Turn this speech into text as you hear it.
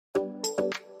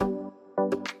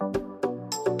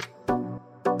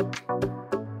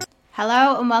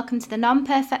Hello and welcome to the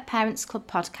Non-Perfect Parents Club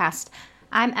podcast.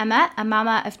 I'm Emma, a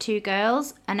mama of two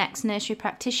girls, an ex-nursery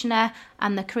practitioner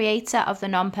and the creator of the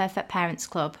Non-Perfect Parents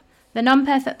Club. The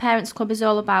Non-Perfect Parents Club is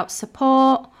all about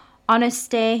support,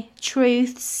 honesty,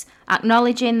 truths,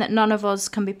 acknowledging that none of us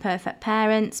can be perfect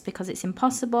parents because it's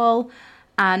impossible,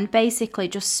 and basically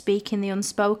just speaking the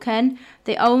unspoken.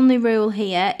 The only rule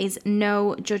here is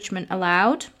no judgment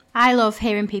allowed. I love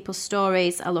hearing people's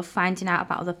stories. I love finding out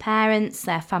about other parents,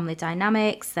 their family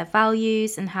dynamics, their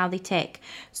values and how they tick.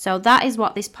 So that is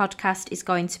what this podcast is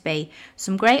going to be.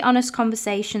 Some great honest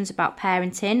conversations about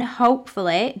parenting,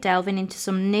 hopefully delving into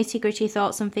some nitty-gritty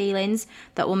thoughts and feelings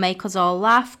that will make us all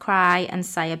laugh, cry and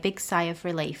sigh a big sigh of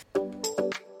relief.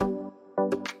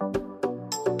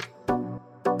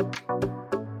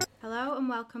 Hello and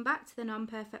welcome back to the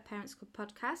Non-Perfect Parents Club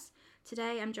podcast.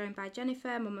 Today I'm joined by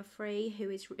Jennifer, mum of three,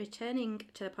 who is returning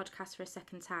to the podcast for a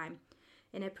second time.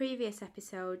 In a previous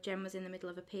episode, Jen was in the middle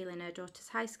of appealing her daughter's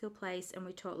high school place and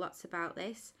we talked lots about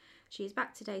this. She is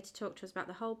back today to talk to us about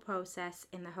the whole process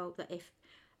in the hope that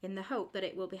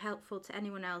it will be helpful to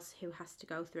anyone else who has to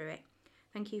go through it.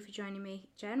 Thank you for joining me,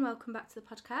 Jen. Welcome back to the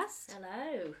podcast.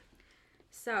 Hello.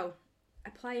 So,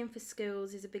 applying for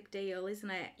schools is a big deal, isn't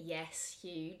it? Yes,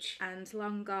 huge. And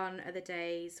long gone are the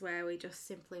days where we just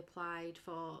simply applied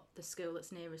for the school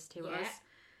that's nearest to us.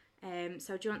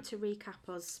 So do you want to recap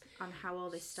us on how all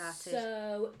this started?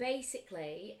 So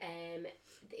basically,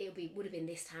 would have been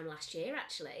this time last year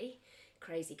actually.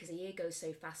 Crazy because a year goes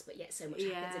so fast, but yet so much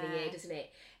happens in a year, doesn't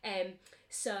it?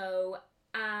 So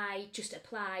I just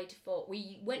applied for.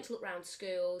 We went to look around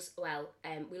schools. Well,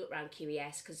 we looked around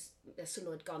QES because the son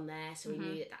had gone there, so we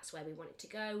knew that that's where we wanted to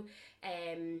go.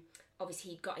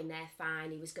 Obviously, he'd got in there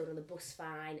fine. He was going on the bus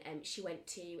fine. She went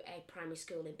to a primary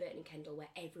school in Burton and Kendal where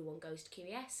everyone goes to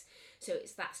QES. So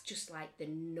that's just like the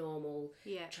normal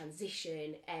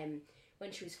transition.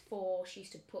 When she was 4, she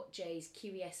used to put Jay's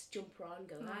QES jumper on,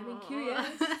 go, I'm in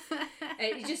QES.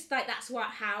 It's just like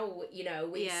how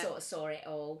we sort of saw it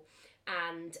all.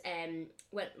 And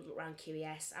went around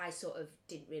QES. I sort of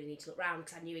didn't really need to look around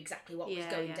because I knew exactly what was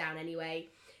going down anyway.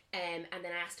 And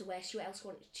then I asked her what else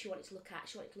she wanted to look at.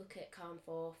 She wanted to look at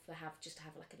Carnforth to have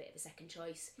like a bit of a second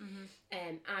choice.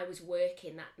 I was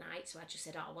working that night, so I just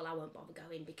said, I won't bother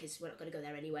going because we're not going to go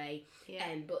there anyway.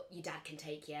 But your dad can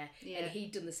take you. And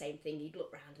he'd done the same thing. He'd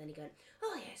look round and then he'd go,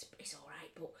 oh yeah, it's all right,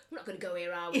 but we're not going to go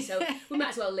here, are we? So we might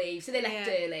as well leave. So they left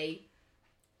early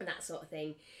and that sort of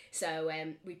thing. So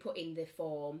we put in the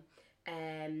form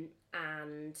and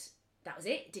that was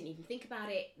it. Didn't even think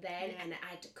about it then. And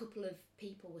I had a couple of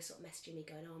people were sort of messaging me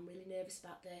going, I'm really nervous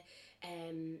about the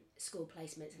school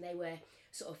placements. And they were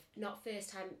sort of not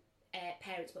first time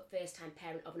parents, but first time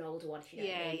parent of an older one, if you know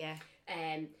what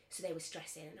I mean. So they were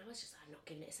stressing and I was just like, not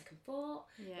giving it a second thought.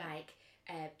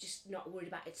 Just not worried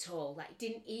about it at all. Like, it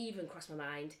didn't even cross my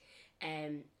mind.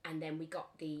 And then we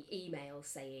got the email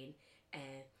saying,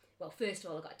 well, first of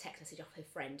all, I got a text message off her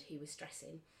friend who was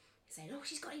stressing, saying,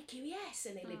 she's got in QES,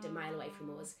 and they lived a mile away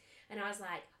from us. And I was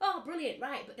like, brilliant,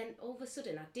 right. But then all of a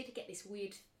sudden, I did get this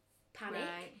weird panic.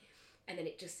 Right. And then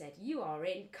it just said, you are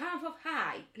in Carnforth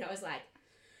High. And I was like,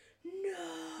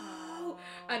 no.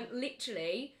 And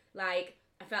literally, like,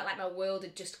 I felt like my world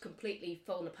had just completely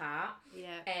fallen apart.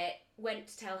 Went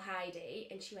to tell Heidi,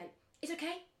 and she went, it's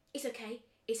okay,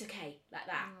 like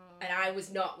that. And I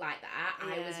was not like that.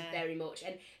 I was very much,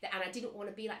 and I didn't want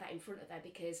to be like that in front of her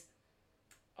because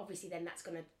obviously then that's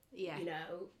going to,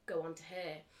 go on to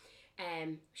her.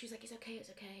 She was like, it's okay,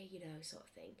 sort of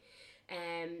thing.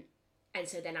 And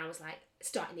so then I was like,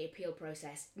 starting the appeal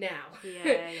process now.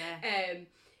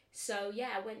 So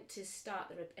I went to start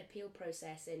the appeal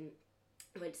process and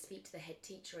I went to speak to the head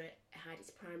teacher at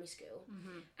Heidi's primary school,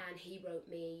 and he wrote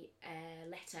me a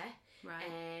letter,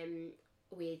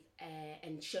 with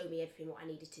and showed me everything what I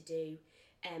needed to do.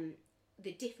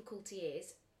 The difficulty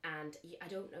is, and I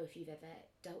don't know if you've ever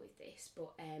dealt with this,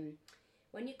 but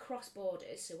when you cross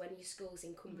borders, so when your school's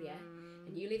in Cumbria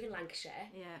and you live in Lancashire,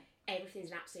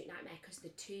 everything's an absolute nightmare because the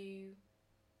two,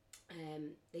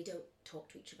 they don't talk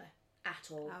to each other at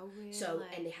all. Oh, really? So,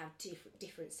 and they have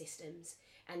different systems,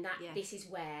 and this is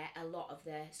where a lot of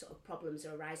the sort of problems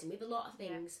are arising with a lot of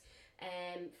things.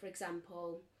 For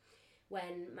example,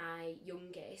 when my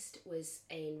youngest was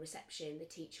in reception, the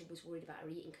teacher was worried about her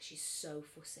eating because she's so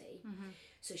fussy.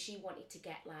 So she wanted to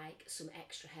get like some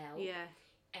extra help.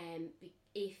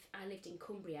 If I lived in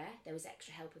Cumbria, there was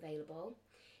extra help available,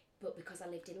 but because I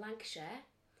lived in Lancashire,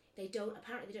 they don't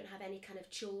have any kind of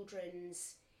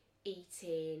children's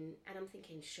eating, and I'm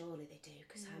thinking surely they do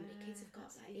because how many kids have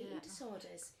got like eating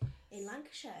disorders? in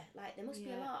Lancashire. Like, there must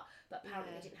be a lot. But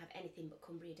apparently they didn't have anything, but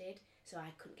Cumbria did. So I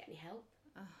couldn't get any help.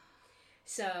 Oh.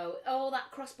 So all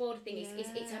that cross-border thing is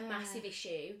it's a massive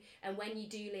issue. And when you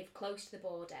do live close to the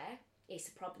border, it's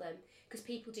a problem. Because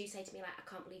people do say to me, like, I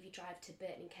can't believe you drive to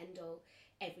Burton and Kendal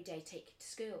every day, take you to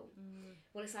school.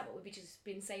 Well, it's like what we've just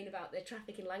been saying about the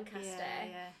traffic in Lancaster.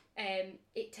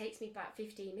 It takes me about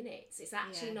 15 minutes. It's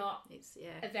actually not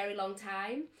a very long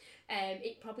time.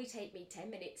 It probably take me 10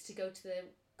 minutes to go to the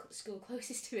school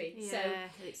closest to me. So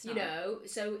it's not.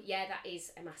 That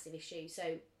is a massive issue.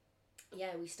 So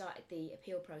we started the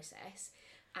appeal process,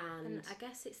 and I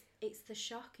guess it's the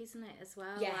shock, isn't it, as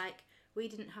well? Like, we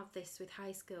didn't have this with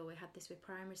high school, we had this with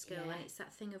primary school, and it's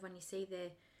that thing of when you see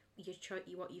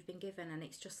what you've been given, and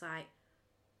it's just like,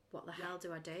 what the hell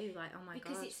do I do? Like, oh my god.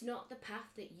 Because it's not the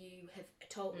path that you have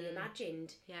totally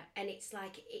imagined. Yeah. And it's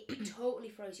like, it totally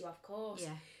throws you off course.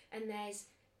 Yeah. And there's,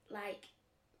 like,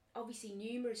 obviously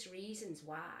numerous reasons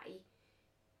why.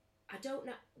 I don't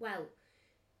know, well,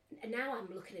 now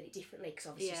I'm looking at it differently, because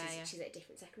obviously she's at a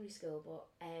different secondary school, but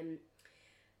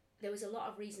there was a lot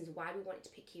of reasons why we wanted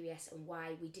to pick QES and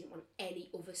why we didn't want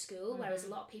any other school, whereas a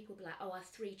lot of people would be like, oh, our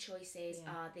 3 choices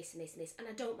are this and this and this, and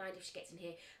I don't mind if she gets in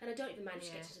here, and I don't even mind if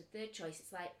she gets to the 3rd choice.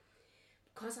 It's like,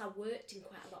 because I worked in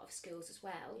quite a lot of schools as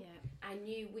well, I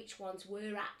knew which ones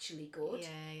were actually good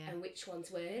and which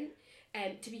ones weren't.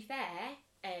 To be fair,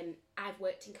 I've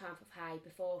worked in Carnforth High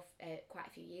before, quite a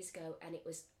few years ago, and it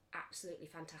was absolutely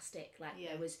fantastic. Like,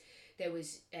 there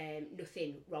was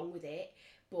nothing wrong with it,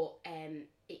 but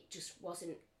it just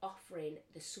wasn't offering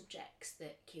the subjects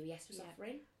that QES was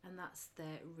offering. And that's the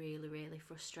really, really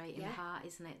frustrating part,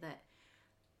 isn't it? That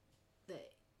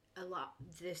a lot,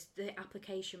 the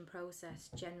application process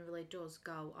generally does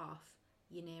go off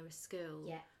your nearest school.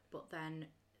 Yeah. But then,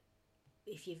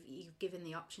 if you've given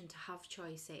the option to have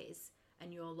choices,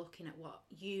 and you're looking at what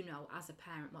you know as a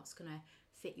parent, what's going to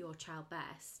fit your child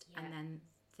best, and then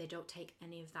they don't take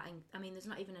any of that in. I mean, there's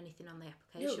not even anything on the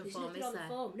application form, is there? No, there's nothing on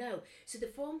the form, no. So the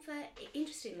form for,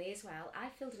 interestingly as well, I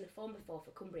filled in a form before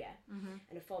for Cumbria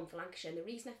and a form for Lancashire. And the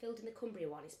reason I filled in the Cumbria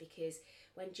one is because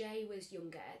when Jay was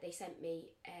younger, they sent me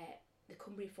the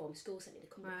Cumbria form, school sent me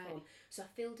the Cumbria form. So I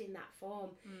filled in that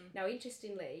form. Now,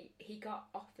 interestingly, he got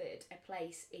offered a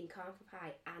place in Carnforth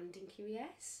High and in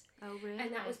QES. Oh, really?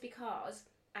 And that was because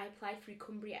I applied through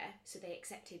Cumbria, so they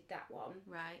accepted that one.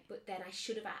 Right. But then I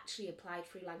should have actually applied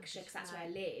through Lancashire, because that's where I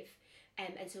live.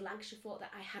 And so Lancashire thought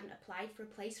that I hadn't applied for a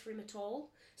place for him at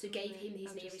all, so gave him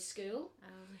his nearest school.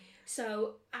 Oh.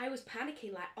 So I was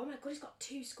panicking, like, oh my god, he's got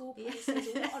 2 school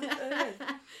places, what on earth?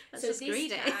 That's so just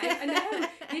greedy.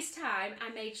 This time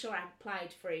I made sure I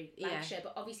applied through Lancashire,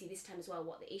 but obviously this time as well,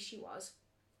 what the issue was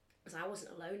I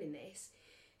wasn't alone in this.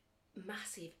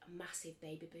 Massive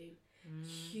baby boom.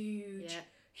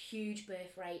 Huge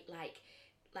birth rate,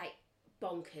 like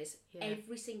bonkers.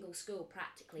 Every single school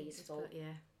practically is full.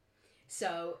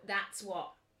 So that's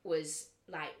what was,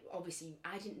 like, obviously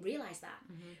I didn't realise that.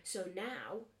 So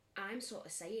now I'm sort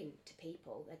of saying to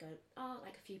people, they're going, oh,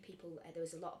 like a few people, there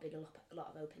was a lot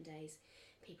of open days.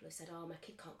 People have said, oh, my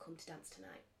kid can't come to dance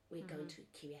tonight. We're going to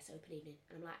QES open evening.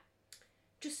 And I'm like,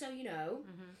 just so you know,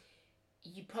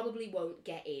 you probably won't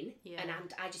get in, and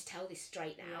I just tell this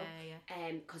straight now,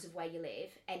 because of where you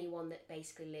live. Anyone that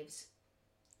basically lives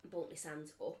Boltley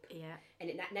Sands up,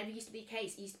 and that never used to be the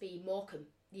case. It used to be Morecambe.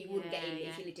 You wouldn't get in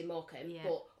if you lived in Morecambe,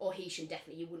 or Heysham,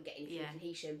 definitely you wouldn't get in if you lived in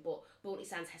Heysham. But Boltley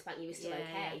Sands, Hesbank, you were still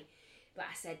okay. But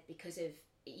I said, because of,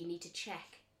 you need to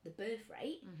check the birth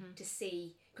rate to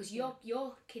see, because your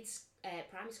kids'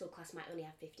 primary school class might only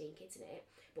have 15 kids in it,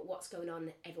 but what's going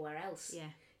on everywhere else? Yeah.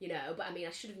 You know, but I mean,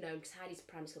 I should have known, because Heidi's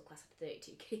primary school class had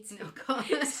 32 kids. Oh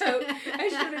god! So I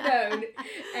should have known,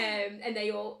 and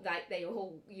they all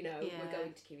you know were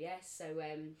going to QES. So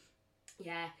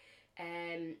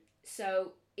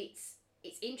so it's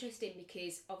interesting,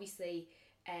 because obviously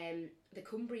the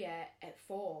Cumbria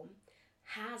form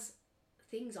has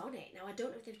things on it. Now I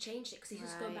don't know if they've changed it, because it's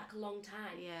just going back a long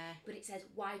time. Yeah. But it says,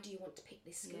 why do you want to pick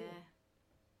this school? Yeah.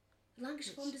 The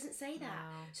Lancashire form doesn't say that.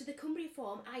 No. So the Cumbria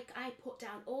form, I put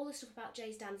down all the stuff about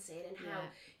Jay's dancing and how,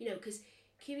 you know, because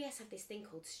QES have this thing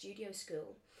called Studio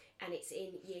School, and it's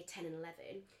in year 10 and 11,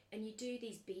 and you do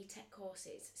these BTEC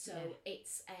courses. So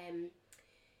it's,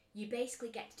 you basically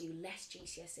get to do less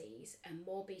GCSEs and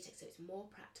more BTEC, so it's more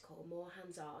practical, more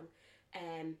hands-on,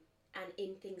 and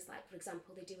in things like, for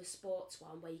example, they do a sports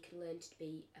one where you can learn to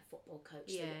be a football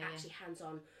coach, so actually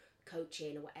hands-on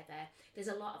coaching or whatever. There's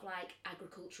a lot of like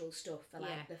agricultural stuff for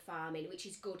like the farming, which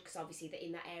is good, because obviously that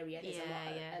in that area there's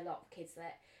a lot of kids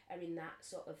that are in that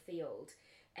sort of field.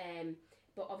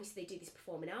 But obviously they do this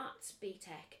performing arts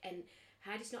BTEC, and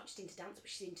Heidi's not just into dance, but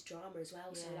she's into drama as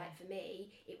well. So like for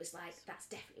me, it was like that's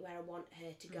definitely where I want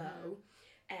her to go.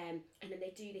 And then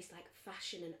they do this like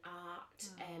fashion and art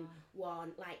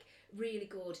one, like really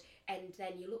good. And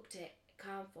then you looked at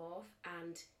Carnforth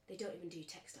and they don't even do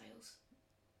textiles.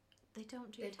 They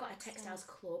don't do. They've got a textiles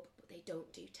club, but they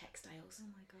don't do textiles. Oh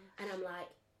my gosh! And I'm like,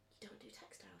 you don't do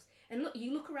textiles. And look,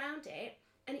 you look around it,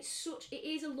 and it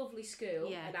is a lovely school.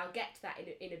 Yeah. And I'll get to that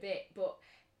in a bit, but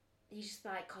you just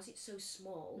like, because it's so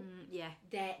small. Yeah.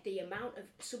 The amount of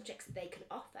subjects that they can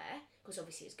offer, because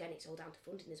obviously it's all down to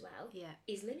funding as well. Yeah.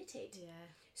 Is limited. Yeah.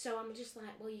 So I'm just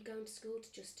like, well, you're going to school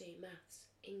to just do maths,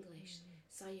 English,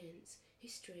 science,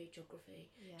 history,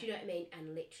 geography. Yeah. Do you know what I mean?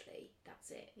 And literally,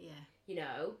 that's it. Yeah. You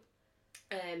know.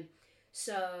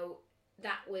 So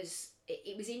that was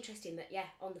it was interesting that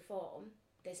on the form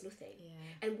there's nothing.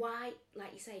 Yeah. And why,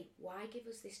 like you say, why give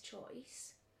us this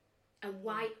choice? And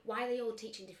why are they all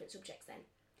teaching different subjects then?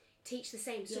 Teach the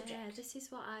same subject. Yeah, this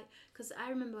is what because I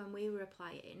remember when we were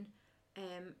applying,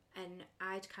 and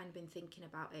I'd kind of been thinking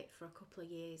about it for a couple of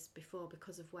years before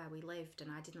because of where we lived,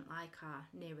 and I didn't like our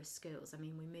nearest schools. I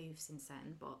mean, we moved since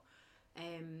then, but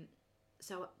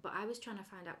but I was trying to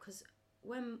find out, because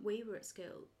when we were at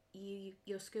school,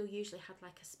 your school usually had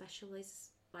like a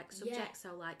specialist like subject. So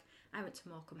like I went to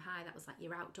Morecambe High, that was like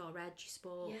your outdoor ed, your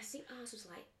sports. Yeah, I think ours was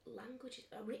like languages.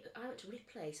 I went to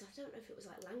Ripley, so I don't know if it was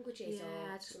like languages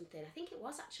or something. I think it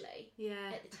was actually.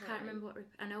 Yeah, at the time. I can't remember what.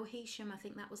 I know Hesham, I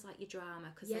think that was like your drama,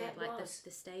 because they had like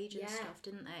the stage and stuff,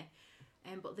 didn't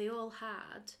they? But they all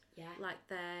had like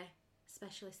their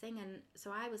specialist thing, and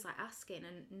so I was like asking,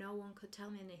 and no one could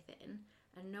tell me anything,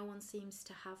 and no one seems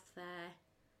to have their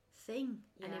thing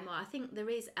anymore. I think there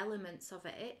is elements of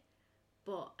it,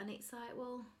 and it's like,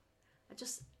 well,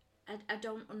 I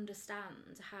don't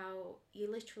understand how you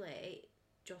literally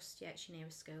just it's your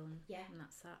nearest school and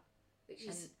that's that. Which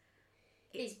is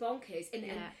it's bonkers. And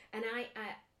I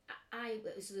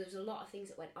there was a lot of things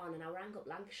that went on, and I rang up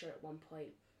Lancashire at one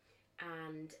point,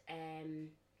 and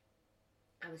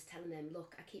I was telling them,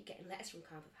 look, I keep getting letters from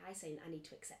Carnforth High saying I need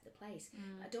to accept the place.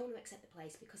 I don't want to accept the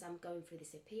place because I'm going through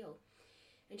this appeal.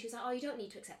 And she was like, oh, you don't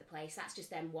need to accept the place. That's just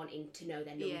them wanting to know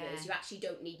their numbers. Yeah. You actually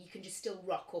don't need... You can just still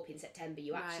rock up in September.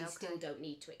 You actually still don't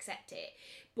need to accept it.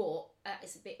 But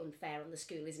it's a bit unfair on the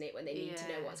school, isn't it, when they need to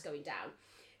know what's going down.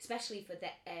 Especially for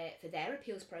their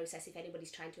appeals process, if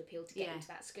anybody's trying to appeal to get into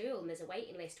that school. And there's a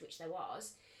waiting list, which there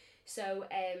was. So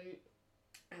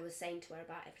I was saying to her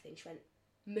about everything. She went,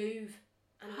 move.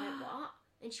 And I went, what?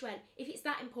 And she went, if it's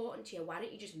that important to you, why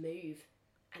don't you just move?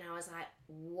 And I was like,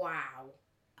 wow.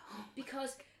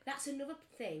 Because that's another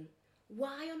thing.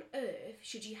 Why on earth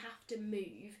should you have to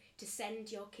move to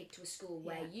send your kid to a school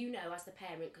where you know as the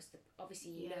parent, because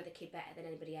obviously you know the kid better than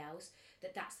anybody else,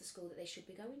 that's the school that they should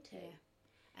be going to.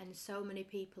 Yeah. And so many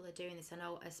people are doing this. I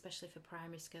know, especially for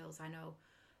primary schools, I know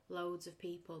loads of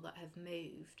people that have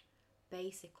moved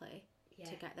basically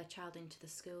to get their child into the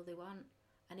school they want.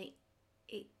 And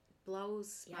it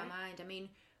blows my mind. I mean,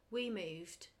 we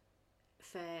moved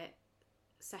for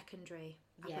secondary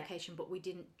application, but we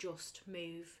didn't just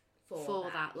move for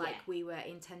that. Like we were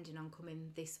intending on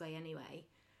coming this way anyway,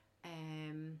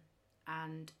 and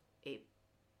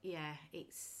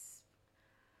it's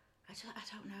I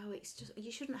don't know, it's just,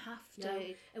 you shouldn't have to. No.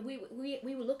 And we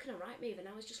were looking at Rightmove, and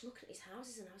I was just looking at these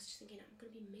houses, and I was just thinking, I'm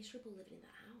going to be miserable living in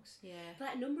that house for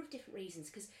like a number of different reasons,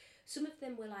 because some of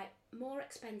them were like more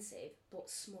expensive but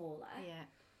smaller.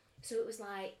 So it was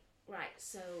like, right,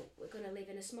 so we're going to live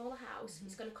in a smaller house.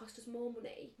 It's going to cost us more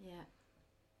money.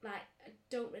 Like, I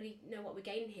don't really know what we're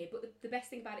gaining here, but the best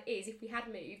thing about it is, if we had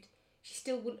moved, she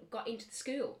still wouldn't have got into the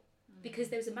school because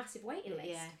there was a massive waiting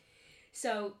list.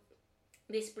 So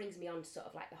this brings me on to sort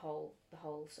of like the whole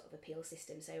sort of appeal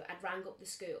system. So I'd rang up the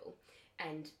school,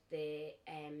 and the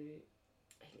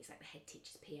I think it's like the head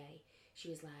teacher's PA. She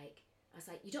was like, I was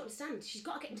like, you don't understand. She's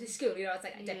got to get into the school. You know, I was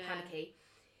like dead panicky.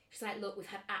 She's like, look, we've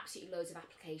had absolutely loads of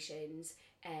applications,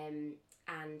 and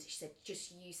she said,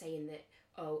 just you saying that,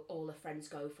 oh, all her friends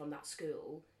go from that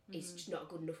school is just not a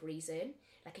good enough reason.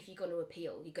 Like, if you're going to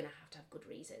appeal, you're going to have good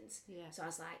reasons. So I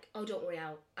was like, oh, don't worry,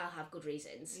 I'll have good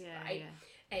reasons, right?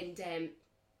 And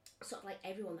sort of like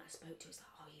everyone that I spoke to was like,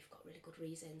 oh, you've got really good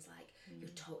reasons, like,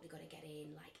 you're totally going to get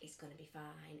in, like, it's going to be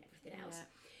fine, everything else.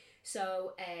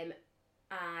 So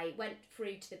I went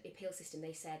through to the appeal system.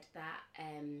 They said that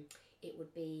it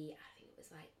would be, I think it was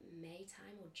like May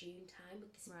time or June time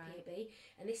with this PAB.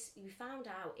 And this, we found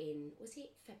out in, was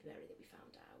it February that we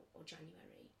found out, or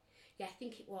January? Yeah, I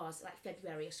think it was like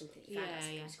February or something that you found out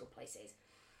secondary school places.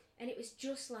 And it was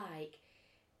just like,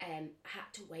 I had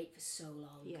to wait for so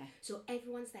long. So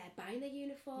everyone's there buying their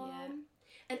uniform.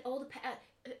 And all the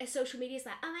social media is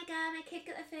like, oh my god, my kid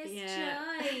got the first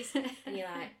choice, and you're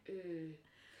like,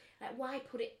 like why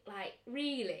put it like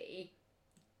really?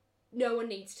 No one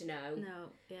needs to know.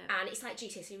 No, yeah. And it's like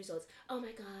GCSE results. Oh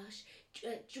my gosh,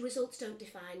 results don't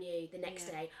define you the next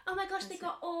day. Oh my gosh, they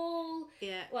got all.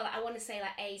 Yeah. Well, I want to say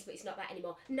like A's, but it's not that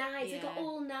anymore. Nines, they got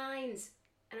all nines,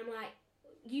 and I'm like,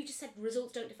 you just said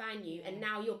results don't define you, and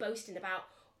now you're boasting about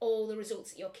all the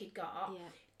results that your kid got. Yeah.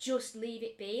 Just leave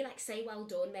it be. Like say well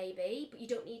done maybe, but you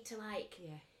don't need to like.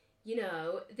 Yeah. You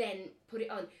know, then put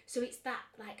it on. So it's that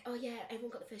like, oh yeah,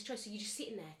 everyone got the first choice. So you're just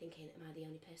sitting there thinking, am I the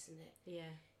only person that,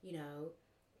 you know,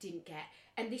 didn't get?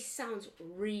 And this sounds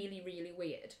really, really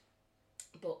weird.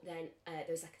 But then there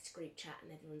was like a group chat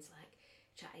and everyone's like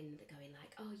chatting, they're going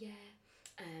like, oh yeah,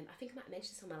 I think I might have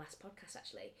mentioned this on my last podcast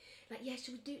actually. Like, yeah,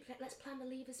 should we do, let's plan the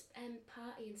leavers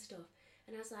party and stuff.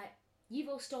 And I was like, you've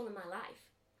all stolen my life.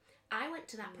 I went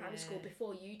to that primary school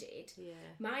before you did. Yeah.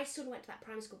 My son went to that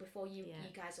primary school before you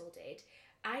guys all did.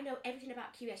 I know everything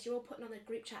about QS. You're all putting on the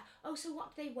group chat. Oh, so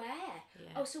what do they wear?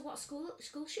 Yeah. Oh, so what school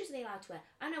shoes are they allowed to wear?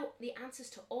 I know the answers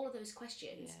to all of those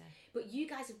questions. Yeah. But you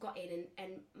guys have got in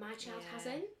and my child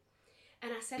hasn't.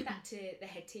 And I said that to the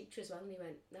head teacher as well, and he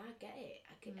went, no, I get it.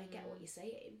 I get what you're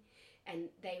saying. And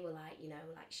they were like, you know,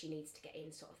 like she needs to get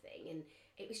in sort of thing. And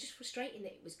it was just frustrating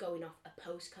that it was going off a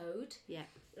postcode. Yeah.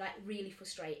 Like really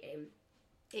frustrating.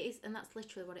 It is, and that's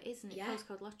literally what it is, isn't it? Yeah.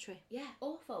 Postcode lottery. Yeah,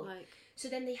 awful. Like, so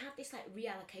then they have this like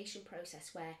reallocation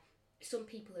process where some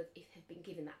people have been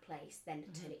given that place, then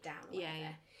turn it down or whatever.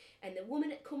 Yeah. And the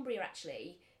woman at Cumbria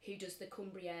actually, who does the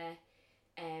Cumbria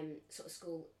sort of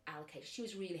school allocation, she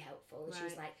was really helpful. And she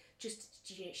was like, she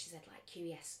said like,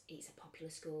 QES is a popular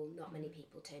school, not many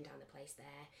people turn down the place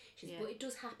there. She said, but it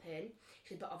does happen. She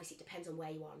said, but obviously it depends on where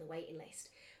you are on the waiting list.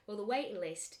 Well, the waiting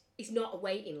list is not a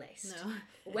waiting list. No.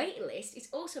 A waiting list is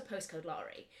also a postcode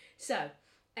lottery. So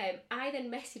I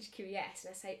then messaged QES and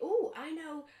I say, oh, I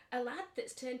know a lad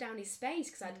that's turned down his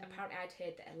space because apparently I'd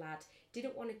heard that a lad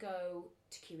didn't want to go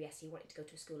to QES. He wanted to go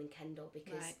to a school in Kendal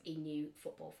because he knew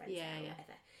football friends there or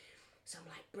whatever. So I'm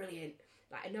like, brilliant.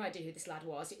 Like, I had no idea who this lad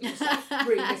was. It was just like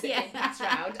rumours that getting passed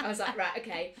around. I was like, right,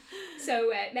 okay.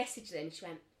 So messaged them.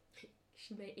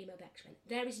 She emailed back, she went,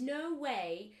 there is no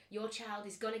way your child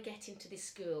is going to get into this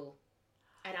school.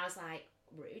 And I was like,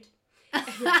 rude.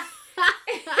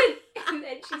 And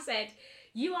then she said,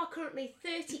 you are currently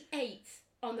 38th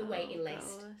on the waiting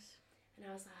list. And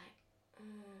I was like,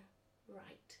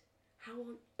 right. How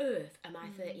on earth am I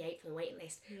 38th on the waiting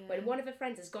list when one of her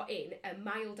friends has got in a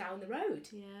mile down the road?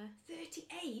 Yeah.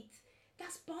 38th?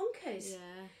 That's bonkers.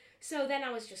 Yeah. So then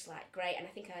I was just like, great, and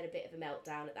I think I had a bit of a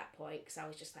meltdown at that point because I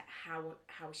was just like, how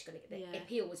is she going to get the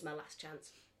appeal was my last chance.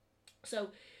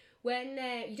 So when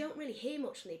you don't really hear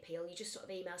much from the appeal, you just sort of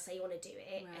email, say you want to do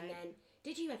it, and then,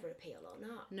 did you ever appeal or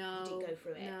not? No. You didn't go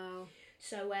through it? No.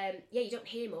 So, you don't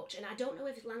hear much, and I don't know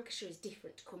if Lancashire is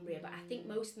different to Cumbria, but I think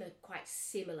most of them are quite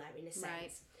similar in a sense.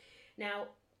 Right. Now,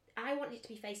 I wanted it to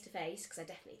be face-to-face because I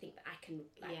definitely think that I can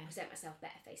present myself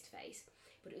better face-to-face,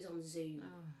 but it was on Zoom.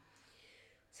 Oh.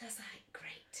 So I was like,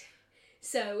 great.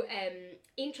 So,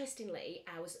 interestingly,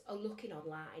 I was looking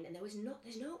online, and there's no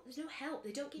help.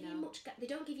 They don't give you much. They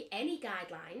don't give you any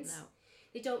guidelines. No.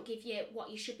 They don't give you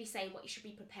what you should be saying, what you should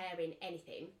be preparing,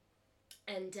 anything.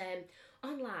 And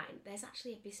online, there's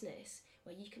actually a business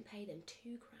where you can pay them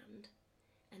 $2,000,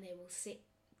 and they will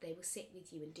sit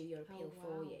with you and do your appeal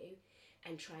for you,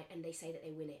 and try. And they say that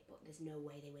they win it, but there's no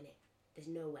way they win it. There's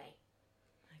no way.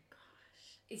 My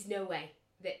gosh. There's no way.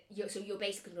 You're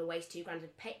basically going to waste $2,000.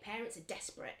 And parents are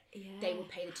desperate. Yeah. They will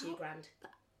pay the $2,000.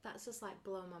 That's just like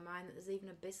blowing my mind that there's even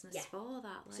a business for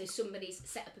that. Like. So somebody's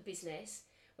set up a business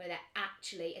where they're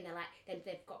actually, and they're like, then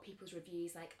they've got people's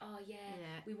reviews like, oh yeah.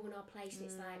 We won our place, and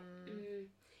it's like,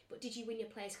 but did you win your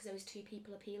place because there was 2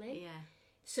 people appealing? Yeah.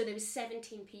 So there was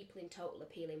 17 people in total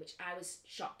appealing, which I was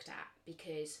shocked at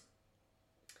because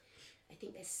I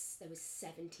think there was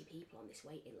 70 people on this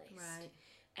waiting list. Right.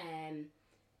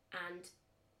 And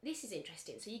this is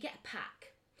interesting. So you get a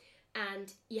pack,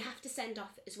 and you have to send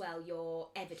off as well your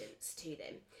evidence to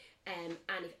them. And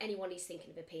if anyone is thinking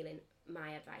of appealing,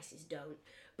 my advice is don't.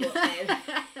 But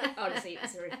honestly,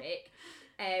 it's horrific.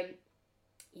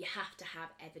 You have to have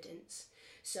evidence.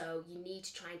 So you need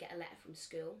to try and get a letter from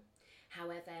school.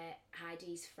 However,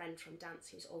 Heidi's friend from dance,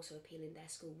 who's also appealing their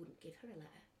school, wouldn't give her a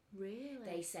letter. Really?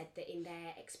 They said that in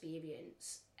their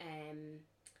experience,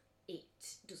 it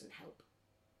doesn't help.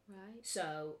 Right.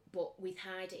 So, but with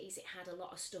Heidi's, it had a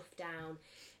lot of stuff down,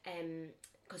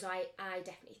 because I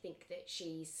definitely think that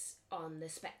she's on the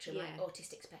spectrum, like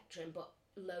autistic spectrum, but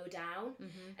lower down,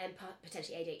 and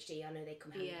potentially ADHD. I know they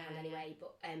come hand in hand anyway,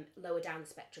 but lower down the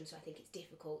spectrum, so I think it's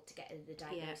difficult to get the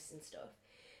diagnosis and stuff.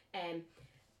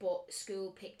 But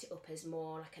school picked it up as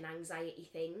more like an anxiety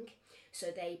thing, so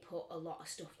they put a lot of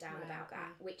stuff down about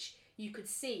that, which you could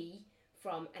see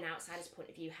from an outsider's point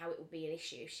of view how it would be an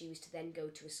issue if she was to then go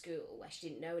to a school where she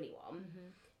didn't know anyone,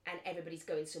 and everybody's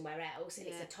going somewhere else, and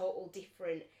it's a total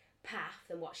different path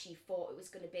than what she thought it was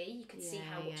going to be. You can see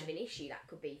how much of an issue that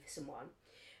could be for someone.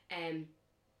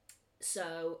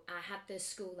 So I had the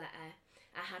school letter.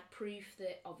 I had proof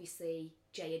that obviously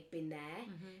Jay had been there,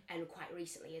 and quite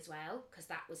recently as well, because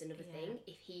that was another thing.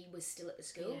 If he was still at the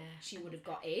school, she would have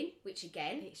got in, which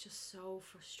again, it's just so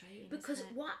frustrating. Because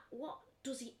what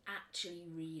does it actually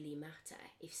really matter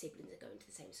if siblings are going to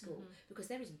the same school? Because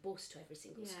there is a bus to every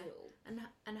single school,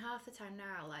 and half the time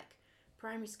now, like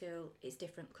primary school is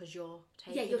different because you're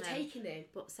taking taking them.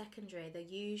 But secondary, they're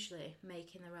usually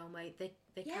making their own way.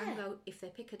 They can go, if they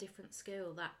pick a different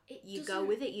school, that you go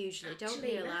with it usually, don't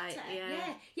you? Like,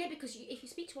 because if you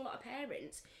speak to a lot of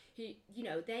parents who, you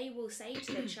know, they will say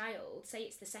to their child, say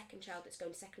it's the second child that's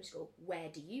going to secondary school, where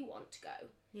do you want to go?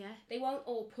 Yeah. They won't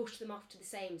all push them off to the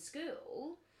same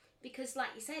school, because like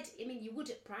you said, I mean, you would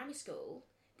at primary school,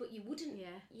 but you wouldn't,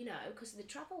 you know, because of the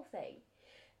travel thing.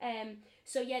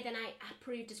 So then I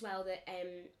proved as well that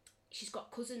she's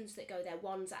got cousins that go there.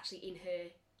 One's actually in her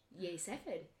year 7,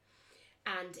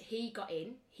 and he got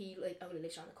in. He only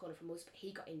lives around the corner from us, but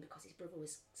he got in because his brother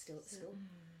was still at the school,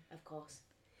 of course.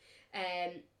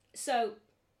 So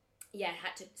I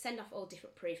had to send off all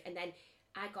different proof, and then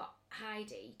I got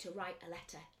Heidi to write a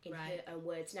letter in her own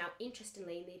words. Now,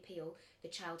 interestingly, in the appeal, the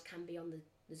child can be on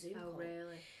the Zoom call. Oh,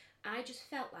 really? I just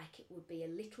felt like it would be a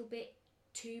little bit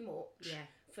too much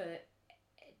for,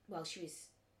 well, she was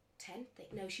 10,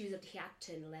 she had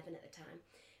turned 11 at the time,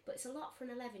 but it's a lot for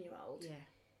an 11-year-old.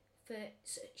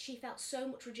 She felt so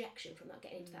much rejection from not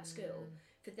getting into that school,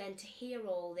 for then to hear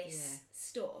all this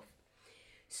stuff.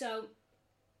 So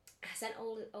I sent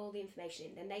all the information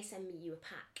in, then they send you a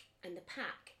pack, and the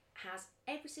pack has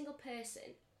every single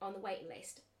person on the waiting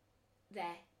list,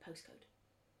 their postcode.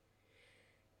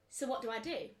 So what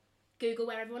do? Google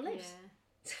where everyone lives.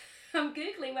 I'm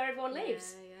Googling where everyone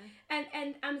lives.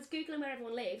 And I'm Googling where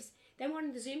everyone lives. Then we're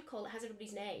on the Zoom call that has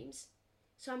everybody's names.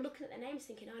 So I'm looking at their names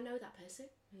thinking, oh, I know that person.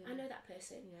 I know that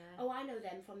person. Oh, I know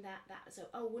them from that. So,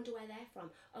 oh, I wonder where they're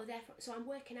from. Oh, they're from. So I'm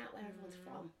working out where everyone's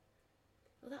from.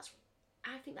 Well,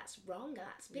 I think that's wrong.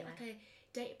 That's a bit like a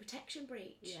data protection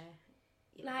breach.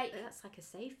 Like, that's like a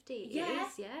safety. Yeah,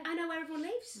 it is, I know where everyone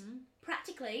lives.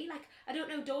 Practically, like, I don't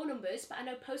know door numbers, but I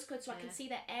know postcodes, so I can see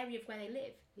their area of where they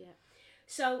live.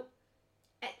 So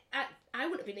I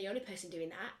wouldn't have been the only person doing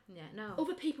that. No.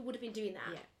 Other people would have been doing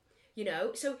that. You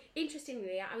know, so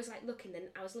interestingly, I was like looking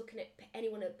at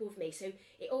anyone above me. So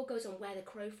it all goes on where the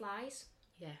crow flies.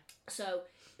 So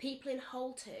people in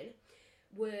Holton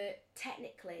were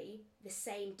technically the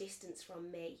same distance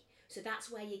from me. So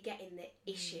that's where you're getting the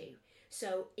issue.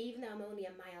 So even though I'm only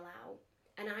a mile out,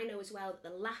 and I know as well that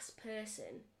the last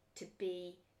person to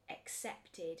be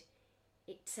accepted,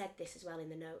 it said this as well in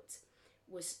the notes,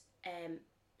 was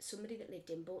somebody that lived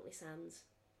in Boltley Sands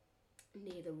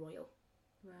near the Royal.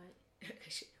 Right.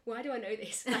 Why do I know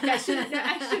this? Like, I shouldn't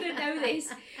know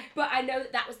this, but I know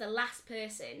that was the last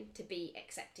person to be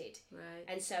accepted. Right.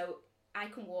 And so I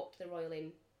can walk to the Royal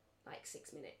in like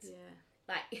 6 minutes.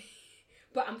 Yeah.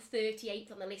 But I'm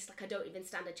 38th on the list. Like, I don't even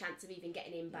stand a chance of even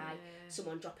getting in by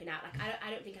someone dropping out. Like, I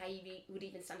don't think I would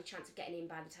even stand a chance of getting in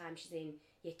by the time she's in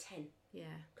year 10. Yeah.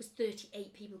 Because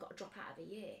 38 people got to drop out of a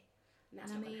year. And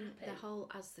that's not going to happen. The whole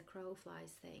as the crow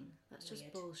flies thing, that's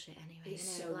just bullshit anyway. It's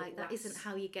isn't so it? Like, that isn't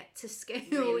how you get to school,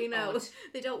 really you know. odd.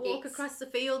 They don't walk across the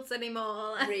fields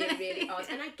anymore. Really, really odd.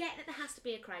 And I get that there has to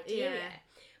be a criteria.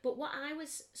 But what I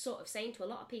was sort of saying to a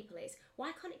lot of people is,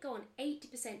 why can't it go on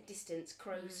 80% distance,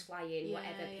 crows flying,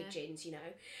 whatever, pigeons, you know?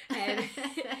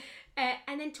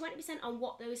 And then 20% on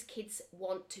what those kids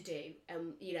want to do,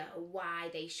 you know, why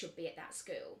they should be at that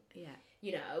school.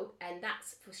 You know, and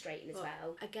that's frustrating as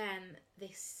well. Again,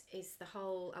 this is the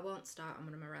whole, I won't start on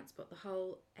one of my rants, but the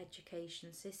whole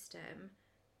education system,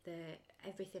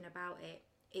 everything about it,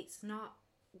 it's not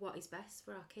what is best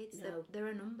for our kids. No. They're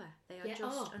a number. They are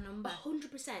just a number.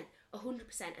 100%.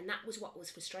 And that was what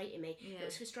was frustrating me. It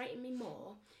was frustrating me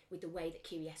more with the way that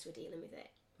QES were dealing with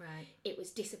it. Right. It was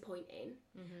disappointing,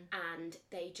 and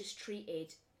they just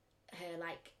treated her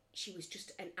like she was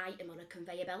just an item on a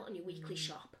conveyor belt on your weekly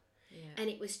shop. And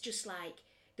it was just like,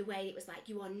 the way it was like,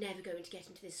 you are never going to get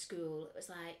into this school. It was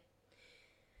like,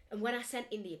 And when I sent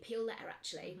in the appeal letter,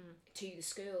 actually, to the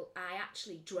school, I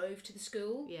actually drove to the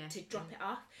school to drop it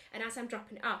off. And as I'm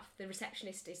dropping it off, the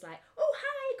receptionist is like, "Oh,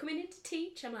 hi, coming in to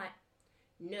teach." I'm like,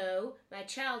 "No, my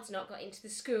child's not got into the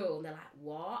school." And they're like,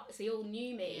 "What?" So they all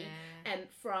knew me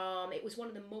from, it was one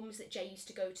of the mums that Jay used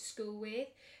to go to school with.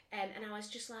 And I was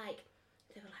just like,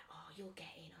 they were like, "Oh, you'll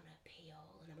get in on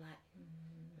appeal." And I'm like,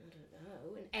 "I don't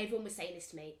know." And everyone was saying this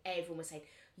to me. Everyone was saying,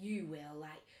 "You will,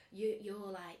 like,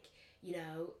 you're like, you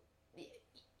know,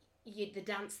 the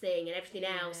dance thing and everything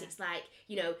else." It's like,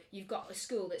 you know, you've got a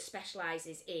school that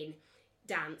specialises in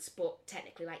dance, but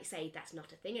technically, like you say, that's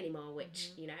not a thing anymore,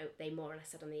 which you know, they more or less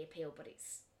said on the appeal, but it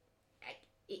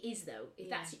is though,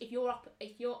 if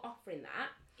you're offering that.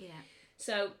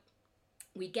 So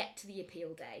we get to the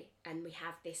appeal day and we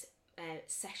have this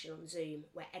session on Zoom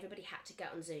where everybody had to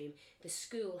get on Zoom. The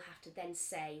school have to then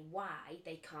say why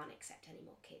they can't accept any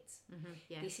more kids.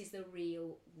 This is the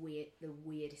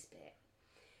weirdest bit.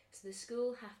 So the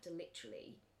school have to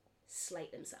literally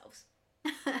slate themselves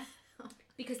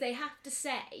because they have to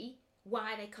say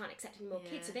why they can't accept any more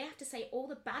kids. So they have to say all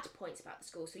the bad points about the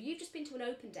school. So you've just been to an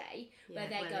open day where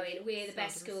they're going, "We're the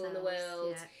best school in the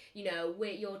world. You know,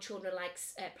 your children are like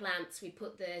plants. We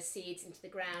put the seeds into the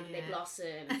ground and they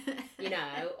blossom." You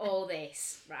know, all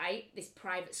this, right? This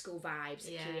private school vibes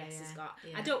that QES has got.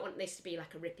 I don't want this to be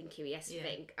like a ripping QES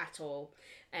thing at all.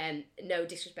 No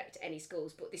disrespect to any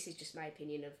schools, but this is just my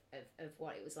opinion of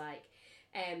what it was like.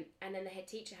 And then the head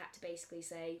teacher had to basically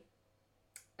say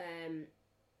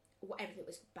everything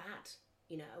was bad,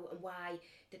 you know, and why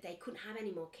that they couldn't have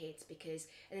any more kids because,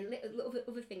 and then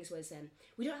other things was,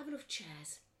 "We don't have enough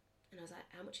chairs." And I was like,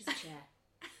 "How much is a chair?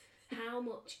 How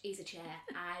much is a chair?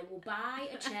 I will buy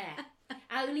a chair.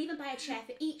 I will even buy a chair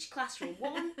for each classroom.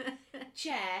 One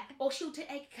chair, or she'll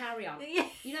take a carry-on.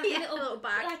 You know, like a little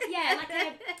bag. Like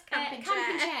a camping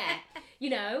chair. You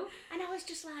know?" And I was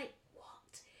just like,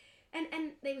 what?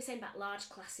 And they were saying about large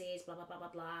classes, blah, blah, blah, blah,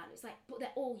 blah. And it's like, but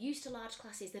they're all used to large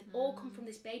classes. They've all come from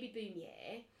this baby boom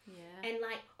year. And,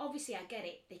 like, obviously I get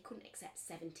it. They couldn't accept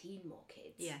 17 more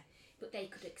kids. But they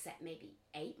could accept maybe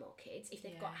 8 more kids if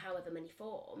they've got however many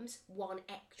forms, one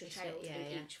extra child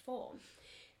in each form.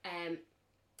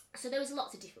 So there was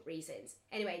lots of different reasons.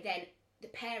 Anyway, then the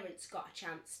parents got a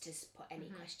chance to put any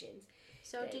questions.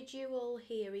 So did you all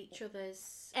hear each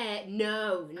other's?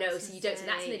 No. So you don't. So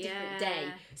that's in a different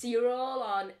day. So you're all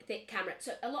on thick camera.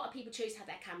 So a lot of people chose to have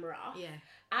their camera off.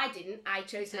 I didn't. I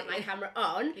chose to have my camera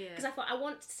on because I thought I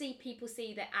want to see people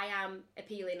see that I am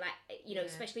appealing. Like, you know,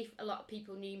 especially if a lot of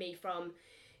people knew me from,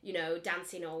 you know,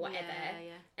 dancing or whatever.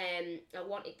 I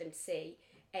wanted them to see.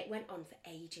 It went on for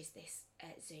ages. This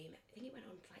Zoom. I think it went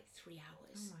on for like 3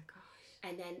 hours. Oh my gosh.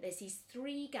 And then there's these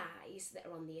 3 guys that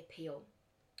are on the appeal.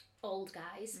 Old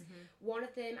guys. One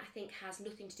of them I think has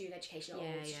nothing to do with education at all.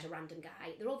 It's just a random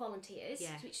guy. They're all volunteers,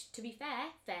 which, to be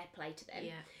fair play to them.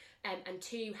 And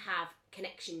 2 have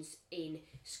connections in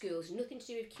schools, nothing to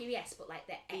do with QES, but like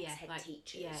they're ex-head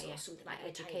teachers or something like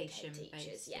education head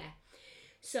teachers. based,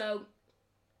 So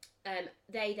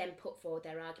they then put forward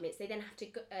their arguments. They then have to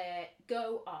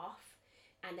go off,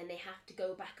 and then they have to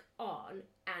go back on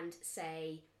and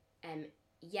say,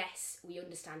 yes, we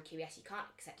understand QES, you can't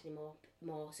accept any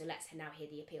more, so let's now hear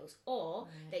the appeals. Or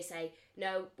they say,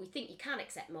 no, we think you can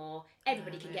accept more,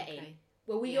 everybody can get in.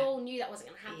 Well, we all knew that wasn't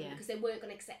going to happen because they weren't going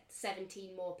to accept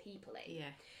 17 more people in.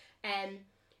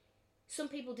 Some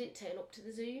people didn't turn up to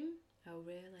the Zoom. Oh,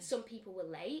 really? Some people were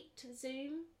late to the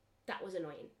Zoom. That was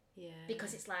annoying.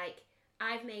 Because it's like,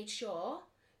 I've made sure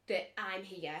that I'm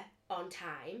here on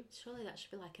time. Surely that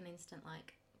should be like an instant,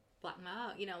 like, black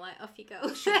mark, you know, like, off you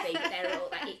go. Should be, but they're all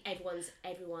like, everyone's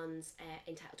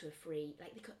entitled to a free,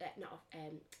 like, they could, not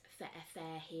a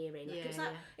fair hearing. Like,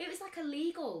 it was like a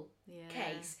legal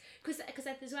case because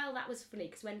as well, that was funny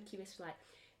because when QS was like,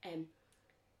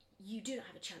 you do not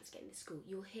have a chance to get in this school.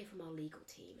 You'll hear from our legal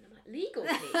team, and I'm like, legal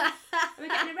team? Am I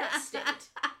getting arrested?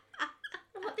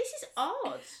 I'm like, this is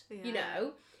odd, you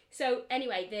know. So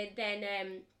anyway,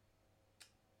 then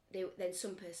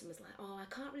some person was like, oh, I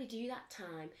can't really do that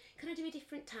time. Can I do a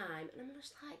different time? And I'm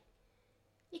just like,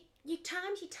 your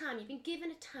time's your time. You've been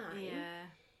given a time.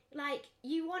 Like, if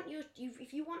you want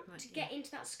to get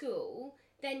into that school,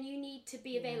 then you need to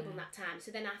be available in that time.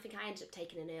 So then I think I ended up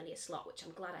taking an earlier slot, which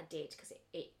I'm glad I did because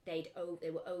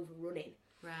they were overrunning.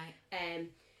 Right.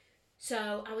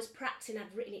 So I was practicing.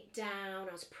 I'd written it down.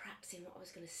 I was practicing what I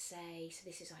was going to say. So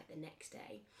this is like the next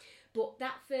day. But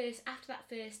after that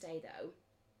first day though,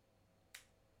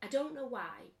 I don't know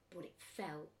why, but it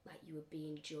felt like you were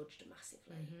being judged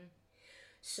massively.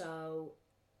 So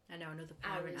I know another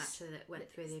parent actually that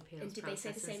went through the appeals process and did they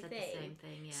say the same thing? The same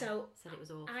thing, yeah. So said it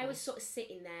was awful. I was sort of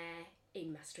sitting there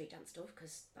in my street dance stuff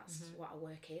because that's what I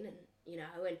work in, and you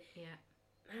know, and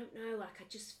I don't know, like I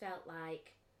just felt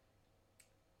like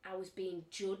I was being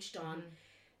judged on.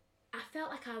 I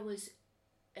felt like I was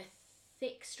a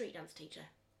thick street dance teacher.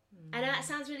 And that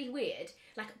sounds really weird,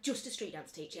 like just a street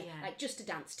dance teacher, like just a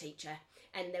dance teacher.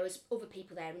 And there was other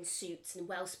people there in suits and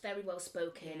very well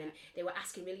spoken, and they were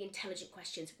asking really intelligent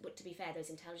questions. But to be fair, those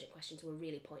intelligent questions were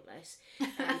really pointless.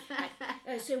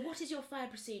 So what is your fire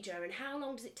procedure, and how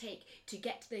long does it take to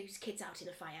get those kids out in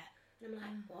a fire? And I'm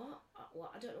like,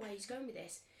 what? I don't know where he's going with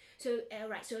this. So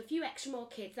right, so a few extra more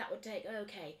kids that would take.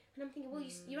 Okay, and I'm thinking, well,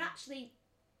 you're actually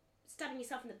stabbing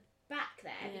yourself in the back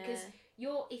there because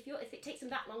if it takes them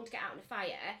that long to get out in a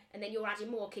fire, and then you're adding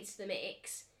more kids to the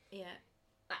mix. Yeah.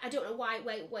 I don't know why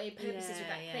purposes of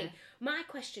that thing. My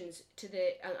questions to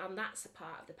on that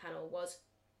part of the panel was,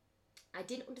 I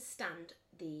didn't understand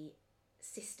the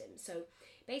system. So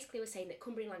basically, we're saying that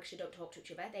Cumbria and Lancashire don't talk to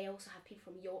each other. They also have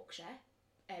people from Yorkshire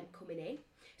coming in,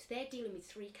 so they're dealing with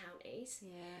 3 counties.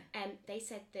 They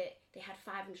said that they had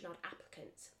 500 odd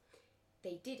applicants.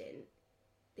 They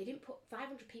didn't put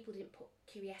 500 people. Didn't put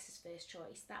QES as first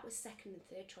choice. That was second and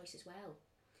third choice as well.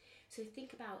 So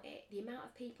think about it, the amount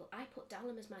of people. I put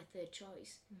Dalham as my third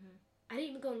choice. I didn't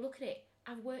even go and look at it.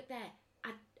 I've worked there.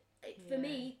 For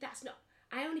me, that's not...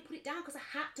 I only put it down because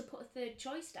I had to put a third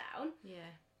choice down.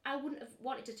 I wouldn't have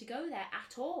wanted her to go there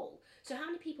at all. So how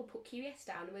many people put QES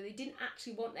down where they didn't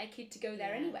actually want their kid to go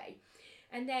there anyway?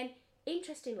 And then,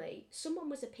 interestingly, someone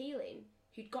was appealing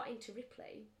who'd got into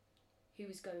Ripley, who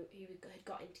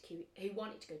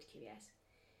wanted to go to QES,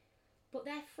 but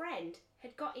their friend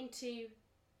had got into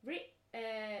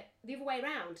the other way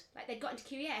around. Like they'd got into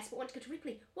QES but wanted to go to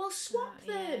Ripley. Well, swap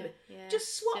them.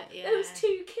 Just swap those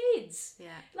 2 kids.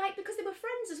 Like, because they were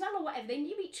friends as well or whatever. They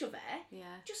knew each other.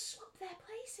 Just swap their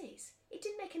places. It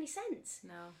didn't make any sense.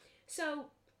 No. So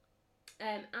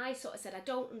I sort of said, I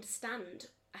don't understand.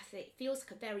 I think it feels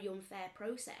like a very unfair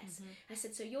process. I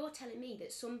said, so you're telling me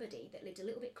that somebody that lived a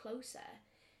little bit closer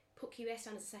put QS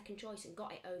down as a second choice and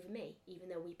got it over me, even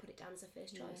though we put it down as a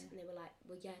first choice? And they were like,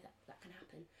 well, yeah, that can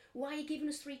happen. Why are you giving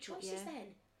us 3 choices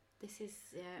then? This is,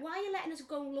 Why are you letting us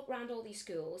go and look around all these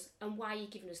schools, and why are you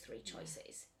giving us 3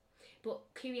 choices?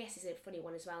 But QES is a funny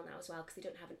one as well now because they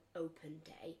don't have an open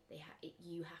day.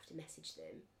 You have to message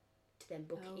them to then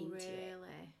book it into it.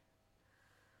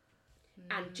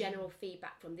 And general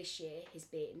feedback from this year has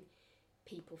been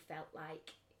people felt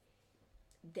like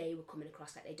they were coming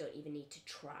across like they don't even need to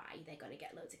try. They're going to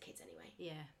get loads of kids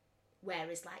anyway.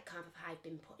 Whereas like Camp of Hive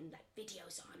been putting like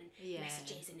videos on and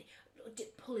messages and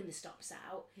pulling the stops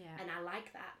out. And I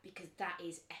like that because that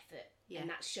is effort. And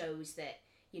that shows that,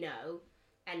 you know,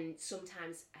 and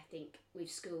sometimes I think with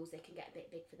schools they can get a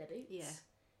bit big for their boots.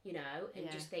 You know,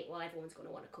 and just think, well, everyone's going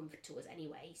to want to come to us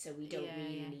anyway, so we don't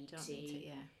really need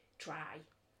to try.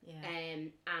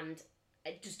 And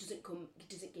it just doesn't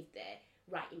give the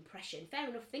right impression. Fair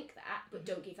enough, think that, but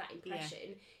don't give that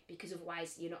impression because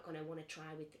otherwise you're not going to want to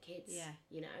try with the kids.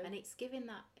 You know, and it's giving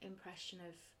that impression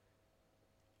of,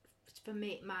 for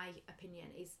me, my opinion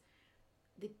is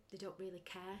they don't really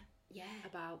care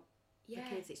about the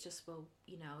kids. It's just, well,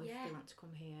 you know, if they want to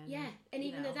come here. And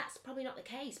even though that's probably not the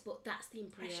case, but that's the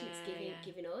impression it's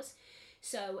giving us.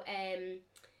 So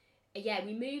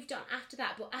we moved on after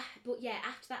that, but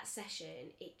after that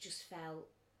session, it just felt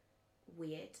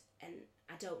weird, and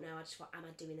I don't know. I just thought, am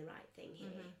I doing the right thing here?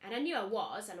 And I knew I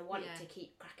was, and I wanted to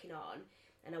keep cracking on,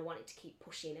 and I wanted to keep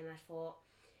pushing. And I thought,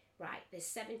 right, there's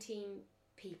 17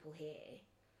 people here.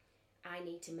 I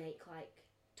need to make like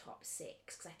top 6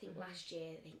 because I think last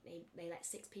year they let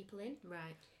 6 people in.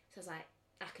 Right. So I was like,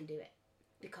 I can do it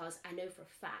because I know for a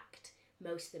fact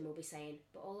most of them will be saying,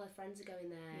 but all their friends are going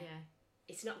there.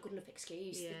 It's not a good enough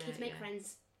excuse. The kids make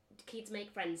friends. The kids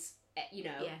make friends. You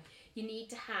know, you need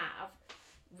to have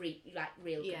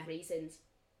real good reasons.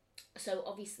 So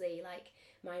obviously, like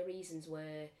my reasons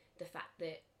were the fact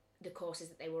that the courses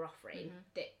that they were offering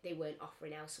that they weren't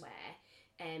offering elsewhere.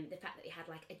 The fact that they had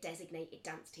like a designated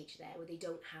dance teacher there, where they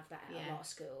don't have that at a lot of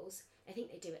schools. I think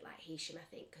they do it like Heysham, I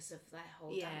think, because of their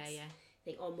whole dance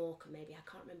thing, or Morecambe maybe. I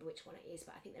can't remember which one it is,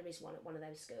 but I think there is one at one of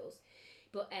those schools.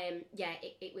 But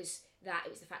it was that.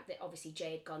 It was the fact that obviously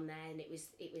Jay had gone there, and it was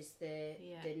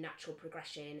the natural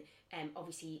progression.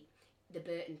 Obviously the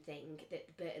Burton thing,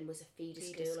 that Burton was a feeder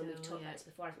school, and we've talked about this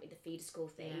before. I think with the feeder school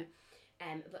thing,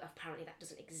 but apparently that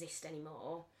doesn't exist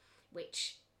anymore.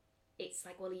 Which it's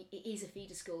like, well, it is a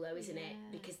feeder school though, isn't it?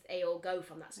 Because they all go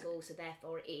from that school, so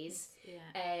therefore it is.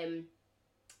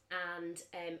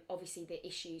 And obviously the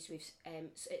issues with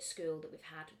at school that we've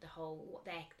had with the whole, what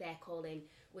they're calling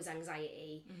was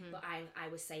anxiety, but I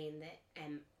was saying that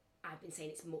I've been saying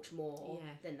it's much more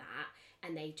than that,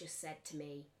 and they just said to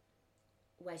me,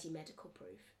 where's your medical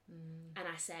proof? And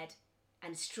I said,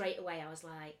 and straight away I was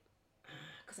like,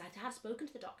 because I had spoken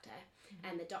to the doctor,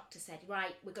 and the doctor said,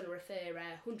 right, we're going to refer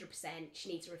her 100%, she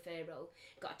needs a referral.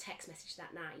 Got a text message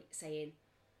that night saying,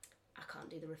 I can't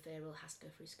do the referral, has to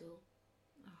go through school.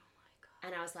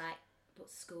 And I was like,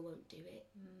 but school won't do it.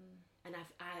 And I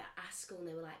asked school, and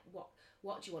they were like,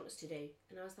 what do you want us to do?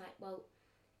 And I was like, well,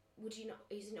 is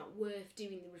it not worth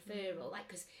doing the referral? Like,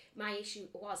 because my issue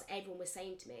was, everyone was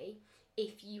saying to me,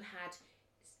 if you had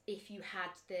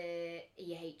the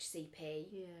EHCP,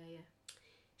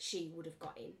 she would have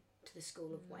got in to the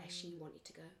school of where she wanted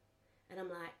to go. And I'm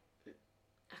like,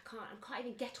 I can't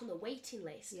even get on the waiting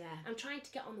list. I'm trying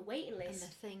to get on the waiting list.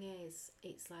 And the thing is,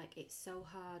 it's like, it's so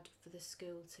hard for the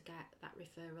school to get that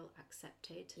referral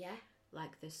accepted.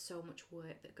 Like, there's so much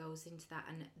work that goes into that,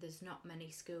 and there's not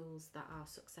many schools that are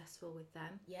successful with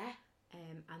them.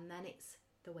 And then it's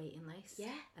the waiting list.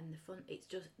 And the fun, it's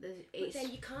just... But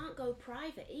then you can't go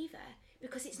private either,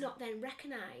 because it's not then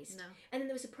recognised. And then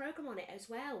there was a programme on it as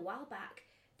well a while back.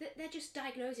 They're just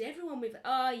diagnosing everyone with,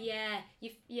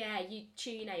 you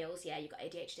chew your nails, you got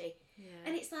ADHD.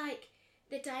 And it's like,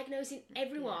 they're diagnosing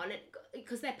everyone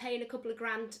because they're paying a couple of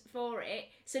grand for it.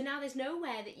 So now there's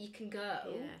nowhere that you can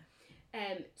go.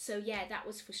 So that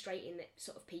was frustrating that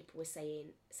sort of people were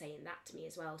saying that to me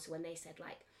as well. So when they said,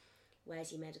 like,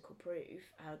 where's your medical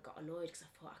proof, I got annoyed because I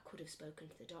thought I could have spoken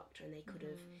to the doctor and they could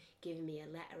have given me a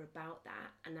letter about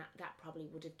that, and that probably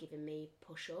would have given me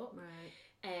push up.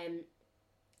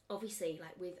 Obviously,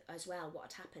 like, with as well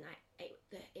what had happened,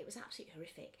 it was absolutely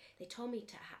horrific. They told me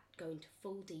to go into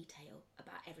full detail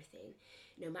about everything,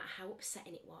 no matter how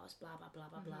upsetting it was, blah blah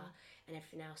blah blah blah, and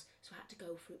everything else. So I had to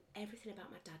go through everything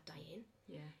about my dad dying.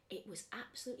 It was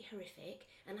absolutely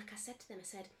horrific. And like I said to them, I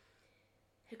said,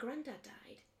 her granddad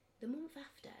died the month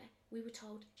after. We were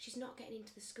told she's not getting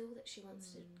into the school that she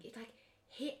wants to. It's like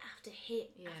hit after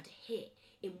hit after hit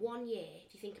in 1 year,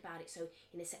 if you think about it. So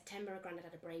in the September, her granddad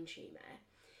had a brain tumour.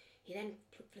 He then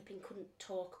flipping couldn't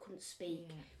talk, couldn't speak,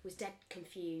 was dead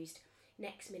confused.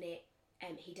 Next minute,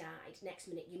 he died. Next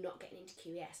minute, you're not getting into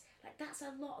QES. Like, that's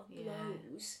a lot of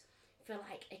blows for,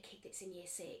 like, a kid that's in year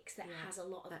 6 that has a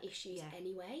lot of issues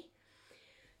anyway.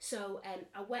 So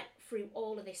I went through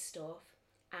all of this stuff,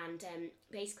 and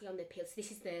basically on the appeals,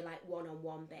 this is the, like,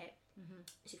 one-on-one bit.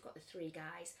 So you've got the 3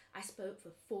 guys. I spoke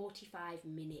for 45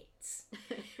 minutes,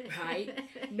 right,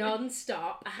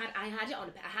 non-stop. I had it on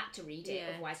a bit. I had to read it,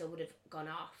 otherwise I would have gone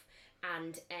off.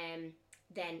 And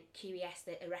then QES,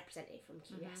 a representative from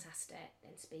QES has to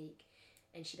then speak,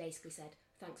 and she basically said,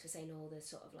 thanks for saying all the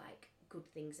sort of, like, good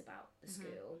things about the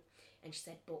school. And she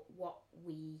said, but what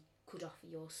we could offer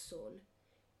your son,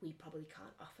 we probably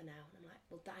can't offer now. And I'm like,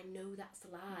 well, I know that's a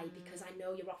lie, because I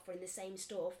know you're offering the same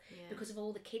stuff because of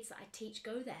all the kids that I teach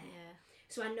go there.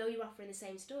 So I know you're offering the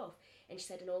same stuff. And she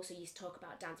said, and also you talk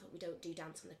about dance, but we don't do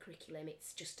dance on the curriculum.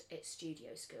 It's just at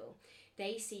studio school.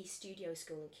 They see studio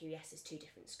school and QES as 2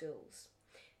 different schools.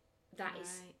 That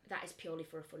is purely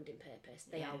for a funding purpose.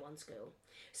 They are one school.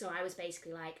 So I was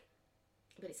basically like,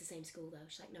 but it's the same school though.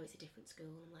 She's like, no, it's a different school.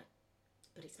 And I'm like,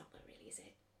 but it's not though, really, is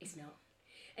it? It's not.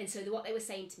 And so what they were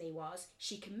saying to me was,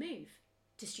 she can move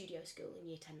to studio school in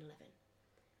year 10 and 11.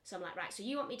 So I'm like, right, so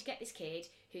you want me to get this kid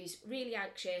who's really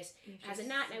anxious, has a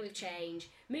nightmare with change,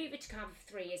 move her to Cardiff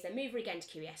for 3 years, then move her again to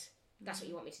QES. That's what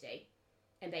you want me to do.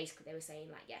 And basically they were saying,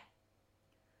 like,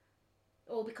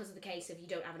 all because of the case of you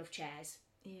don't have enough chairs.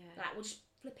 Like, we'll just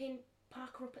flipping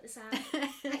park her up at the side.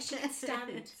 Like, she can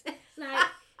stand. Like,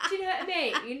 do you know what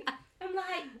I mean? I'm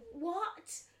like,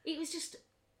 what? It was just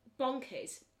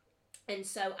bonkers. And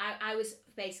so I was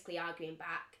basically arguing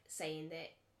back, saying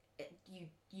that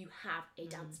you have a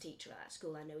dance teacher at that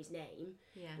school. I know his name.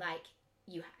 Like,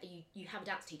 you have a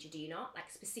dance teacher, do you not? Like,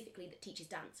 specifically that teaches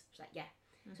dance. She's like, yeah.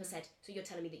 So I said, so you're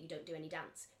telling me that you don't do any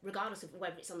dance, regardless of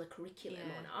whether it's on the curriculum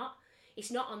or not. It's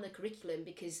not on the curriculum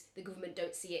because the government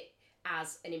don't see it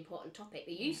as an important topic.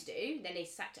 They used to. Then they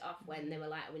sacked it off when they were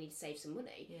like, oh, we need to save some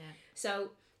money.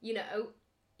 So, you know,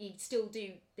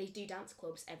 they do dance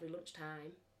clubs every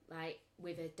lunchtime, like,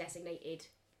 with a designated,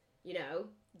 you know,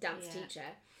 dance teacher.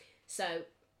 So,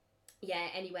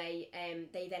 anyway,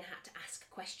 they then had to ask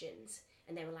questions,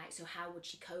 and they were like, so how would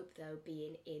she cope, though,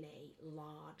 being in a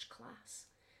large class?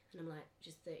 And I'm like,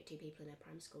 just 32 people in her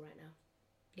primary school right now,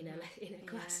 in a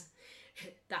class.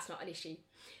 That's not an issue.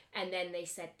 And then they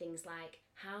said things like,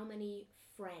 how many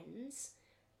friends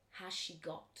has she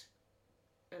got?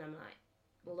 And I'm like,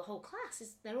 well, the whole class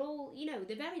they're all, you know,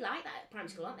 they're very like that at primary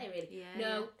school, aren't they, really? Yeah.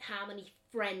 No, Yeah. how many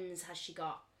friends has she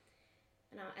got?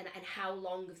 And how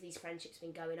long have these friendships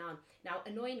been going on? Now,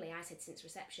 annoyingly, I said since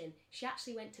reception, she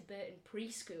actually went to Burton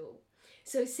preschool.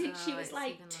 So since she was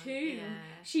like 2,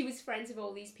 she was friends with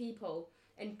all these people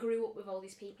and grew up with all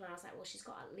these people. And I was like, well, she's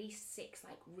got at least 6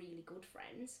 like really good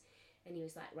friends. And he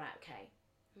was like, right, okay.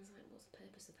 I was like, what's the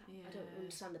purpose of that? I don't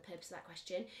understand the purpose of that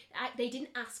question. They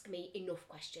didn't ask me enough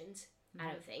questions, I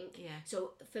don't think. Yeah.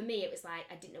 So for me, it was like,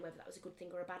 I didn't know whether that was a good thing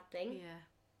or a bad thing. Yeah.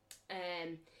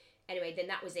 Anyway, then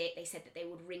that was it. They said that they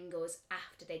would ring us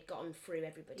after they'd gone through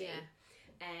everybody.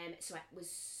 Yeah. So it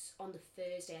was on the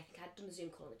Thursday. I think I'd done the Zoom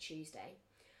call on the Tuesday.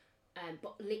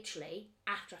 But literally,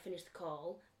 after I finished the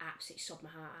call, I absolutely sobbed my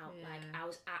heart out. Yeah. Like, I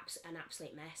was an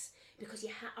absolute mess. Because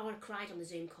I cried on the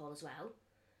Zoom call as well.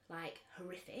 Like,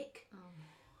 horrific.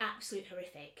 Absolute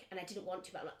horrific. And I didn't want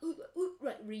to, but I'm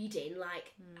like, reading,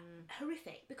 like,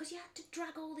 horrific. Because you had to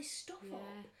drag all this stuff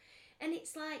up. And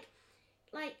it's like,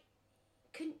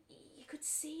 you could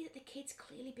see that the kid's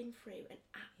clearly been through an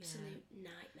absolute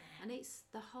nightmare. And it's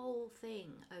the whole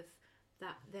thing of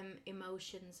that, them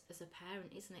emotions as a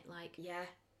parent, isn't it? Like,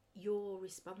 you're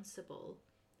responsible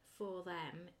for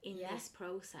them in this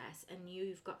process, and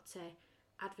you've got to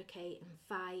advocate and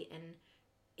fight, and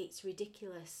it's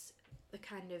ridiculous the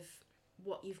kind of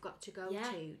what you've got to go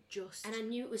to just. And I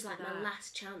knew it was like my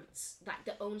last chance, like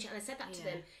the only chance. I said that to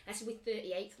them. I said, we're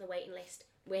 38th on the waiting list.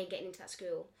 We ain't getting into that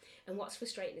school. And what's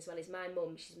frustrating as well is my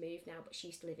mum, she's moved now, but she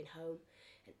used to live in home.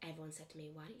 And everyone said to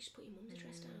me, why don't you just put your mum's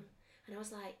address down? And I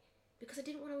was like, because I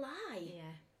didn't want to lie.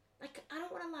 Yeah. Like, I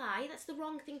don't want to lie. That's the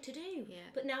wrong thing to do. Yeah.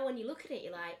 But now when you look at it,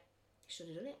 you're like, I should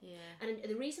have done it. Yeah. And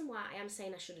the reason why I am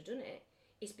saying I should have done it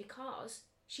is because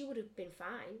she would have been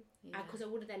fine. Because I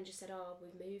would have then just said, oh,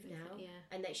 we've moved now. Yeah.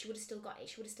 And then she would have still got it.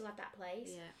 She would have still had that place.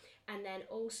 Yeah. And then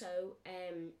also,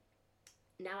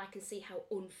 now I can see how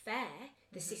unfair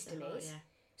the system is. Yeah.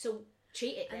 So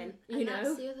treat it then, you know.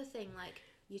 That's the other thing, like,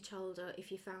 you told her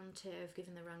if you found to have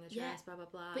given the wrong address, blah, blah,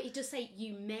 blah. But it does say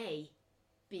you may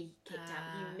be kicked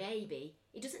out. You may be.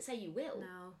 It doesn't say you will.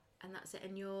 No, and that's it.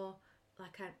 And you're,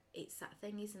 like, it's that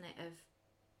thing, isn't it, of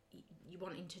you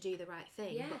wanting to do the right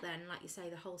thing, but then, like you say,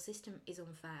 the whole system is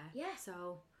unfair. Yeah.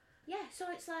 So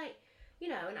it's like, you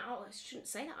know, and I shouldn't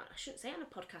say that. I shouldn't say it on a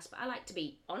podcast, but I like to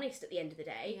be honest at the end of the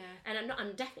day. Yeah. And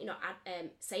I'm definitely not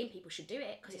saying people should do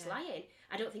it because it's lying.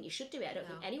 I don't think you should do it. I don't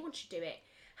think anyone should do it.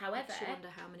 However, I wonder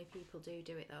how many people do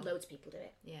it though. Loads of people do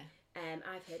it. Yeah.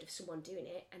 I've heard of someone doing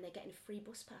it and they're getting a free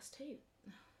bus pass too.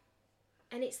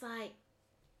 And it's like,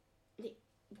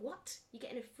 what? You're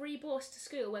getting a free bus to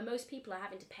school where most people are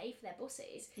having to pay for their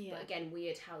buses. Yeah. But again,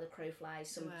 weird how the crow flies.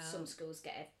 Some schools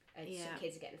get some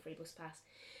kids are getting a free bus pass.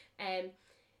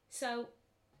 So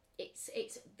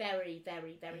it's very,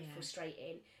 very, very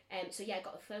frustrating. So I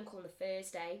got a phone call on the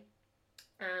Thursday,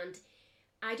 and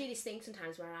I do this thing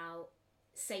sometimes where I'll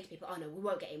say to people, oh no, we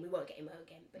won't get in. But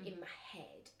in my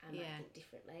head I might think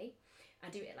differently. I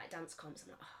do it at like dance comps.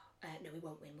 I'm like, no, we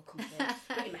won't win, we'll come third.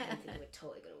 But in my head I'm thinking we're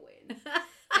totally going to win.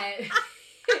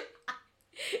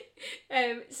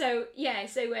 So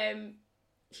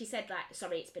she said, like,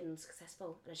 sorry, it's been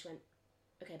unsuccessful. And I just went,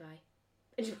 okay, bye.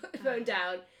 And she put the phone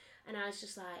down. And I was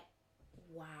just like,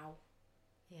 wow.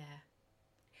 Yeah.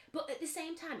 But at the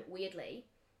same time, weirdly,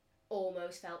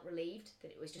 almost felt relieved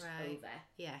that it was just over.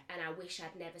 Yeah. And I wish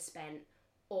I'd never spent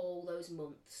all those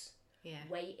months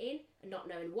waiting and not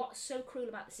knowing. What's so cruel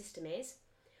about the system is,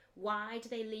 why do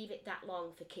they leave it that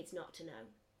long for kids not to know?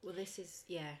 Well, this is,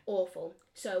 awful.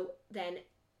 So then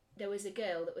there was a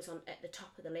girl that was at the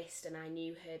top of the list, and I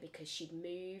knew her because she'd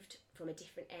moved from a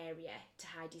different area to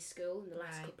Heidi's school in the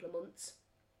last couple of months.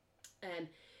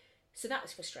 So that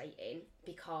was frustrating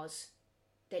because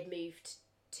they'd moved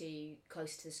to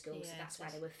close to the school, so that's why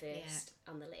they were first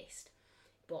on the list.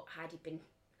 But Heidi'd been,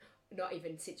 not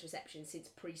even since reception, since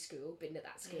preschool, been at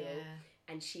that school,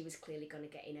 and she was clearly going to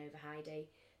get in over Heidi.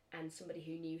 And somebody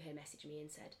who knew her messaged me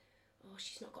and said, oh,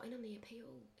 she's not got in on the appeal.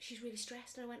 She's really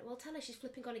stressed. And I went, well, tell her she's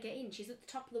flipping going to get in. She's at the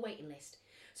top of the waiting list.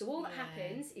 So all that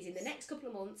happens is in the next couple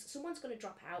of months, someone's going to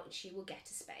drop out and she will get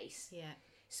a space. Yeah.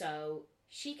 So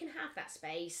she can have that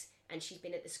space, and she's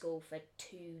been at the school for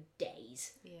 2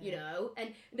 days, you know.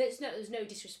 And there's no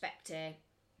disrespect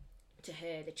to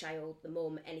her, the child, the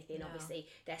mum, anything. No. Obviously,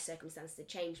 their circumstances had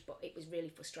changed, but it was really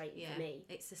frustrating for me.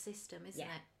 It's the system, isn't it?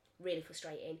 Really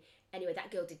frustrating. Anyway,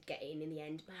 that girl did get in the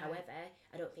end. However,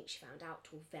 I don't think she found out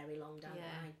till very long down the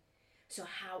line. So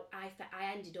how I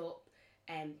ended up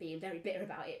being very bitter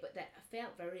about it, but that I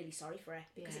felt really sorry for her,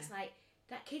 because it's like,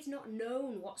 that kid's not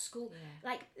known what school.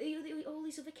 Like, all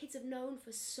these other kids have known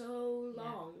for so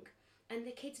long, and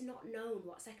the kids not known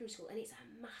what secondary school, and it's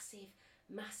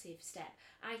a massive step.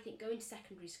 I think going to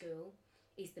secondary school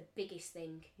is the biggest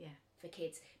thing for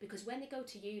kids, because when they go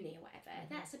to uni or whatever,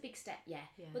 that's a big step,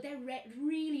 but they're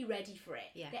really ready for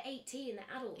it. They're 18, they're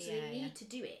adults, so they need to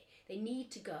do it. They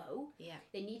need to go.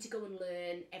 They need to go and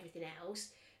learn everything else.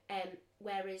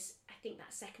 Whereas I think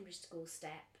that secondary school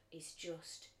step is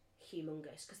just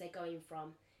humongous, because they're going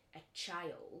from a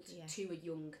child to a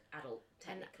young adult,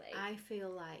 technically. And I feel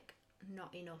like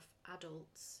not enough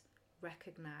adults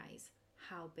recognise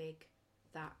how big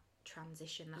that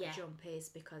transition, that jump is,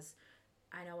 because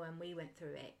I know when we went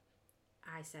through it,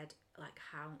 I said like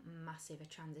how massive a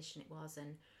transition it was,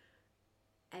 and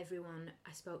everyone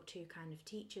I spoke to, kind of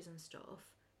teachers and stuff,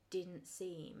 didn't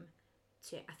seem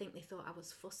to, I think they thought I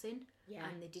was fussing,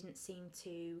 and they didn't seem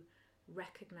to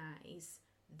recognise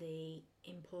the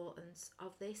importance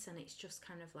of this. And it's just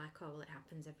kind of like, oh well, it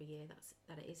happens every year,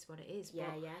 that it is what it is. But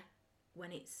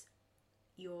when it's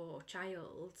your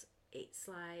child, it's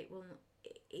like, well,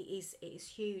 it is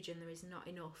huge, and there is not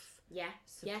enough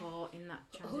support in that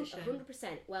transition. 100%.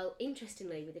 Well,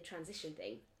 interestingly, with the transition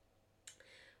thing,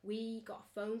 we got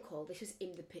a phone call. This was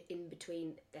in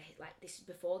between this is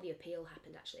before the appeal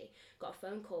happened. Actually, got a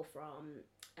phone call from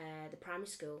the primary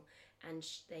school, and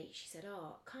she said,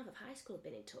 "Oh, Cardiff High School have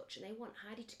been in touch, and they want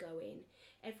Heidi to go in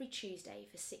every Tuesday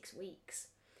for 6 weeks,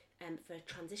 for a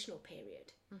transitional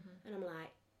period." And I'm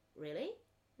like, "Really?"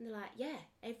 And they're like, "Yeah,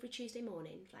 every Tuesday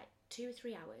morning, like 2 or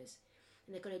 3 hours,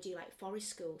 and they're going to do like forest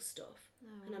school stuff."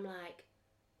 And I'm like,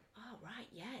 "Oh right,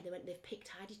 yeah." They've picked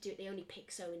Heidi to do it. They only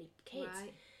pick so many kids.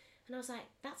 Right. And I was like,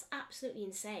 that's absolutely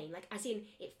insane. Like, as in,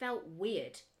 it felt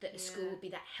weird that a school would be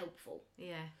that helpful.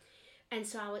 Yeah. And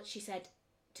so she said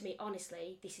to me,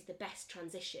 honestly, this is the best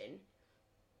transition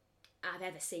I've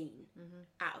ever seen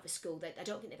out of a school. That I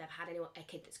don't think they've ever had a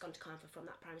kid that's gone to Carnforth from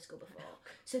that primary school before.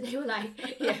 So they were like,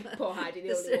 poor Heidi,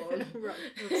 the only one.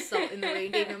 Rub salt in the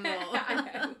wound even more. I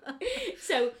know.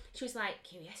 So she was like,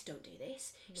 QES don't do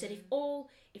this. She said,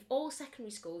 if all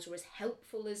secondary schools were as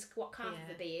helpful as what Carnforth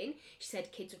are being, she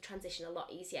said kids would transition a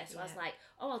lot easier. So I was like,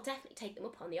 oh, I'll definitely take them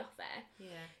up on the offer. Yeah.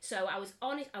 So I was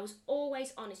honest. I was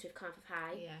always honest with Carnforth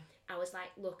High. Yeah. I was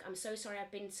like, look, I'm so sorry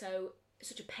I've been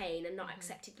such a pain and not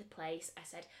accepted the place. I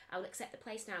said, I will accept the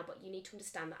place now, but you need to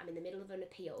understand that I'm in the middle of an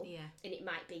appeal, and it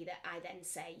might be that I then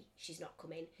say she's not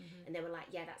coming. And they were like,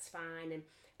 yeah, that's fine. And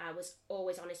I was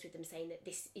always honest with them, saying that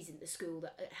this isn't the school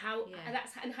that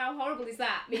and how horrible is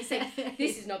that, me saying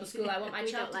this is not the school I want my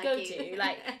child to go to,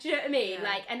 like, do you know what I mean?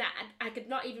 Like, and I could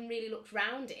not even really look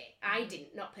round it. I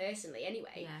didn't, not personally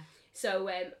anyway. So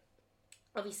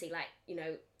obviously, like, you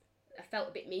know, I felt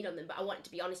a bit mean on them, but I wanted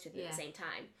to be honest with them at the same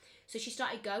time. So she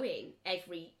started going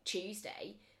every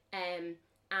Tuesday, and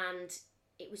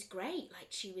it was great. Like,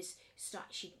 she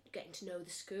getting to know the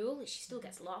school, and she still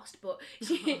gets lost, but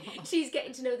she's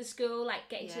getting to know the school, like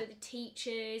getting to know the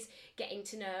teachers, getting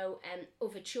to know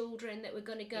other children that were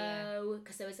going to go,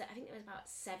 because I think there was about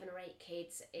 7 or 8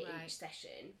 kids in each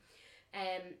session,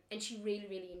 and she really,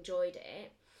 really enjoyed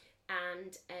it.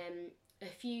 And a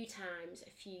few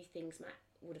things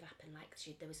would have happened, like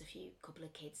there was a couple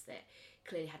of kids that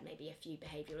clearly had maybe a few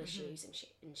behavioural issues,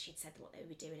 and she'd said what they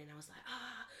were doing, and I was like,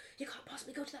 you can't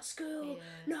possibly go to that school,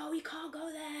 no, you can't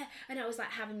go there, and I was like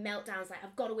having meltdowns, like,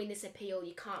 I've got to win this appeal,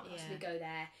 you can't possibly go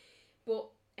there. But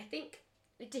I think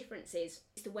the difference is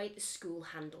the way the school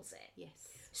handles it. Yes.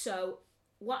 So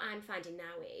what I'm finding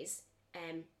now is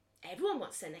everyone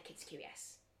wants to send their kids to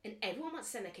QES, and everyone wants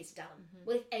to send their kids to Dalham.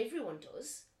 Well, if everyone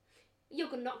does,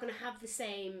 you're not going to have the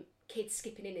same kids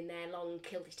skipping in their long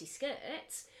kilty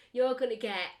skirts. You're going to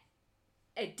get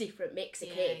a different mix of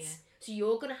kids. Yeah. So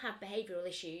you're going to have behavioural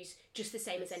issues just the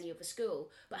same as any other school,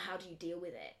 but how do you deal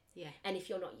with it? Yeah. And if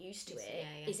you're not used to it,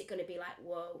 is it going to be like,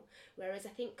 whoa? Whereas I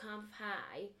think Carnforth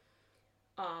High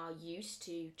are used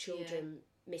to children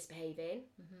misbehaving,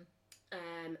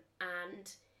 and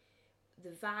the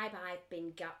vibe I've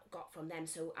been got from them.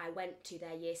 So I went to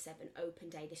their Year 7 open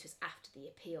day. This was after the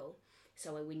appeal,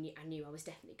 so I knew I was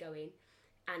definitely going.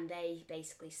 And they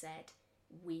basically said,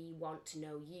 we want to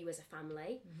know you as a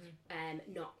family,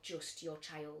 not just your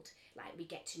child. Like, we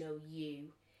get to know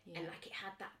you. Yeah. And like, it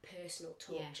had that personal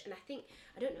touch. Yeah. And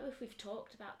I don't know if we've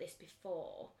talked about this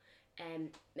before,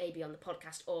 maybe on the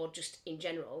podcast or just in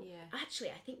general. Yeah.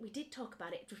 Actually, I think we did talk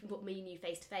about it, but me and you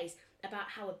face to face, about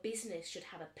how a business should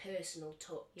have a personal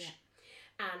touch. Yeah.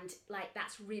 And like,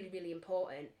 that's really, really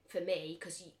important for me,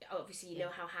 because obviously you know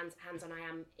how hands-on I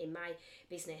am in my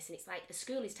business, and it's like a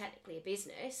school is technically a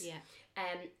business,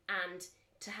 and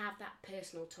to have that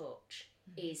personal touch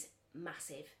is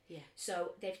massive. Yeah.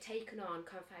 So they've taken on,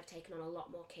 Carnforth have taken on a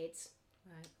lot more kids.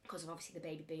 Right. Because of obviously the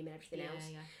baby boom and everything else.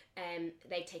 Yeah.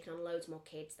 They've taken on loads more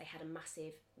kids. They had a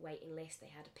massive waiting list. They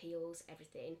had appeals,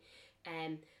 everything.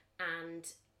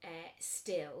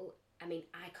 Still, I mean,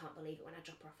 I can't believe it when I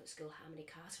drop her off at school how many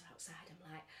cars are outside. I'm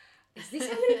like, is this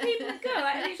how many people go?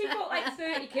 Like, I literally thought like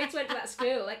 30 kids went to that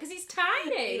school, like, because it's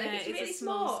tiny, like it's really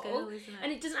small, school, isn't it?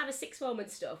 And it doesn't have a sixth form and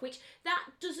stuff, which that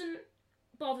doesn't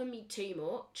bother me too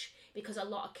much because a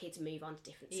lot of kids move on to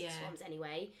different sixth forms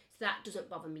anyway, so that doesn't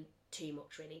bother me too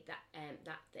much really.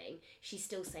 That thing. She's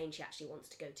still saying she actually wants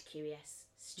to go to QES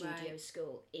Studio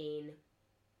School in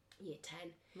year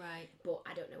 10, right? But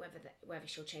I don't know whether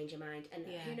she'll change her mind, and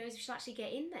who knows if she'll actually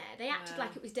get in there. They acted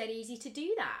like it was dead easy to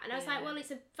do that, and I was like, well,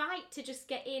 it's a fight to just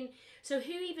get in, so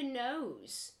who even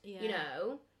knows? You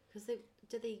know, because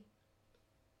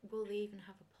will they even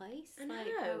have a place? I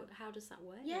know. How does that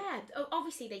work? Yeah,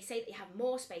 obviously they say that they have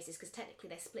more spaces because technically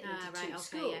they're split into two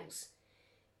schools.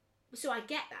 So I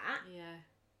get that. Yeah.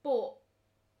 But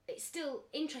it's still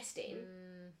interesting.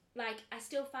 Like, I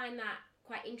still find that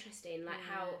quite interesting, like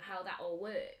how that all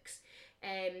works.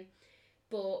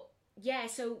 But yeah,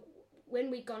 so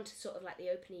when we'd gone to sort of like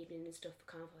the open evening and stuff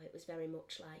for Carnival, it was very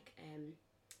much like,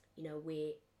 you know,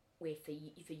 we're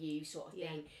for you sort of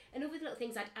thing. And other little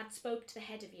things, I'd spoke to the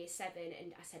head of year 7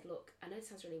 and I said, look, I know it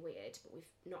sounds really weird, but we've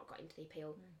not got into the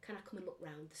appeal. Can I come and look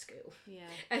round the school? Yeah.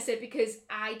 I said, because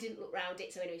I didn't look round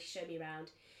it, so anyway, she showed me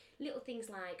around. Little things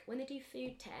like, when they do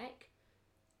food tech,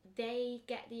 they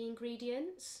get the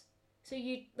ingredients. So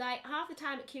you, like, half the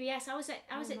time at QES, I was at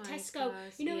Tesco. Gosh,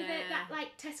 you know that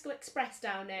like Tesco Express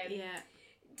down at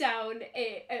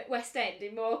West End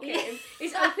in Morecambe.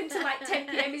 It's open till like 10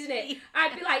 p.m, isn't it?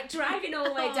 I'd be like driving all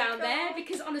the way down there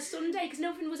because on a Sunday, because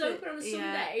nothing was open on a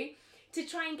Sunday, to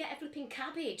try and get a flipping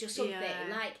cabbage or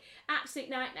something. Like, absolute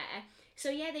nightmare.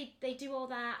 So yeah, they do all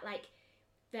that, like,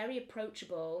 very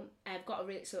approachable. I've got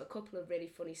a couple of really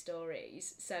funny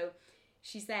stories. So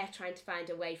she's there trying to find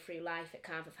a way through life at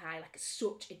Cardiff High, like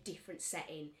such a different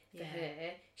setting for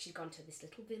her. She's gone to this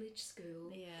little village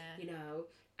school, you know,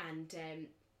 and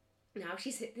now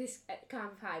she's at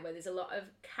Cardiff High where there's a lot of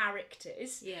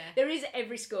characters. Yeah. There is at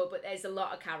every school, but there's a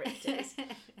lot of characters.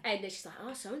 And then she's like,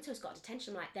 oh, so-and-so's got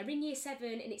detention. I'm like, they're in year 7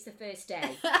 and it's the first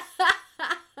day.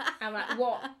 I'm like,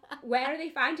 what? Where are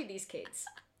they finding these kids?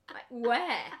 Like,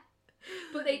 where?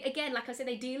 But they, again, like I said,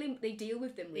 they deal with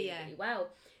them really, really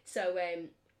well. So,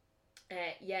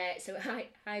 so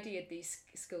Heidi had these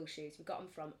school shoes. We got them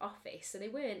from Office, so they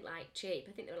weren't like cheap.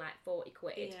 I think they were like 40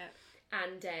 quid. Yeah.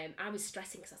 And I was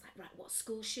stressing because I was like, right, what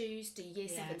school shoes do year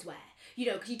 7s wear? You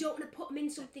know, because you don't want to put them in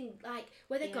something like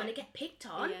where they're going to get picked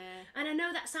on. Yeah. And I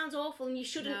know that sounds awful and you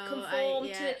shouldn't conform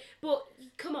to, but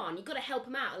come on, you've got to help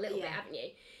them out a little bit, haven't you?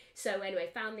 So anyway,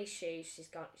 found these shoes. She's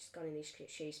gone in these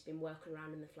shoes, been working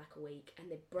around in them for like a week, and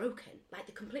they're broken. Like,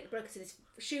 they're completely broken, so this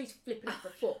shoe's flipping off her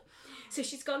foot. So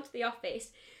she's gone to the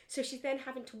office, so she's then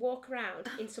having to walk around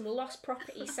in some lost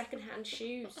property second-hand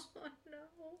shoes. Oh, no.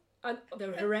 And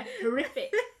they're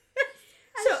horrific.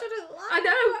 So, I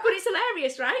know, but it's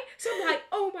hilarious, right? So I'm like,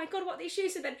 oh my God, what are these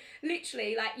shoes? So then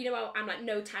literally, like, you know, I'm like,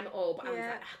 no time at all, but I'm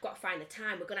like, I've got to find the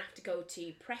time. We're going to have to go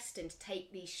to Preston to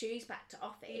take these shoes back to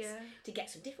Office to get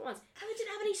some different ones. And they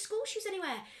didn't have any school shoes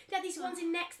anywhere. They had these ones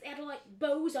in Next, they had like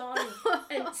bows on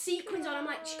and sequins on. I'm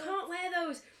like, she can't wear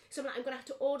those. So I'm like, I'm going to have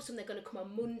to order some. They're going to come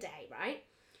on Monday, right?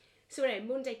 So anyway,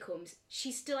 Monday comes,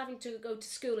 she's still having to go to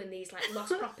school in these like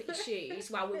lost property shoes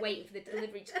while we're waiting for the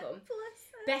delivery to come.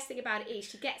 Best thing about it is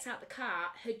she gets out the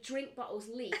car, her drink bottle's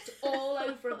leaked all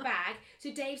over a bag.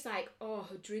 So Dave's like, oh,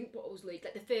 her drink bottle's leaked.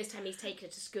 Like, the first time he's taken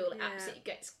her to school, it absolutely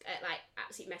gets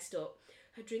absolutely messed up.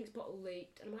 Her drink bottle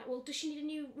leaked. And I'm like, well, does she need a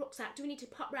new rucksack? Do we need to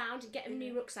pop round and get her a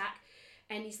new rucksack?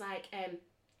 And he's like,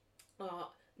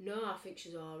 oh, no, I think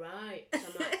she's all right. So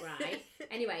I'm like, right.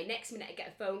 Anyway, next minute I get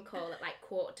a phone call at like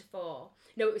 3:45.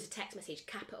 No, it was a text message,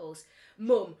 capitals.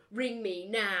 Mum, ring me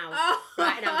now. Oh.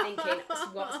 Right, and I'm thinking,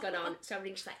 what's going on? So I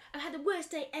ring, she's like, I've had the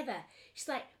worst day ever. She's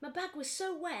like, my bag was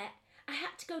so wet, I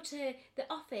had to go to the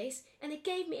office and they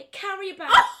gave me a carrier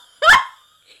bag.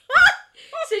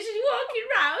 So she's walking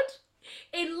around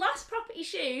in lost property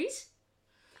shoes,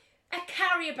 a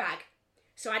carrier bag.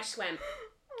 So I just went,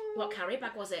 what carrier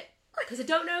bag was it? Because I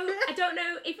don't know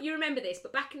if you remember this,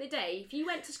 but back in the day, if you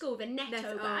went to school with a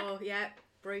netto bag... Oh, yeah,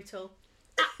 brutal.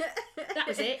 That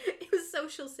was it. It was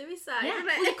social suicide, wasn't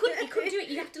it? Well, you couldn't do it.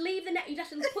 You'd have to leave the net. You'd have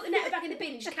to put the netto bag in the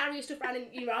bin and just carry your stuff around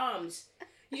in your arms.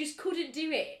 You just couldn't do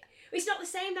it. It's not the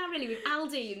same now, really, with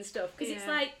Aldi and stuff, because it's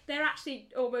like, they're actually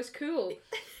almost cool.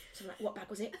 So I'm like, what bag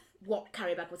was it? What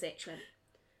carrier bag was it? She went,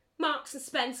 Marks and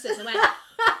Spencer's. I went,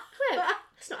 Clem,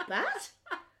 that's not bad.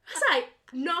 I was like,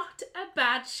 not a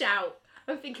bad shout.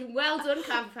 I'm thinking, well done,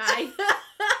 campaign.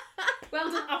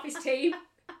 Well done, office team.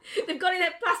 They've got in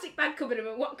their plastic bag cupboard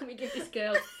and what can we give this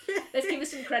girl? Let's give her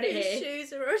some credit here. His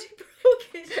shoes are already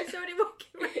broken. She's already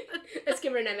walking around. Let's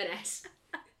give her an M&S.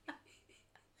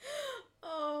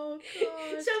 Oh,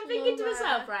 God. So I'm thinking to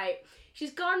myself, right,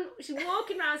 she's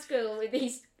walking around school with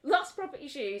these lost property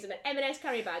shoes and an M&S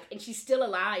carry bag, and she's still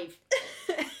alive.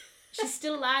 She's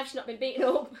still alive. She's not been beaten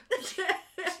up. She's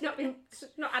not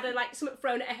had something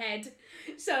thrown at her head.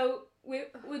 So we're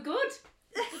good.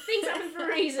 Things happen for a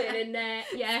reason, and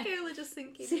yeah. School are just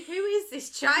thinking, who is this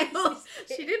child?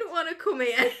 She didn't want to come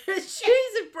here. Her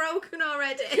shoes are broken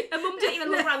already. Her mum didn't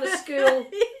even look around the school.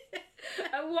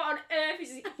 And what on earth is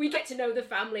this? We get to know the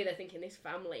family. They're thinking, this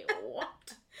family,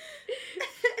 what?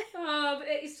 Oh, but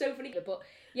it's so funny. But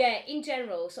yeah, in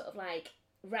general, sort of like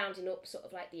rounding up sort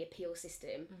of like the appeal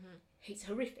system, it's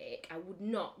horrific. I would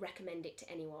not recommend it to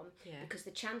anyone because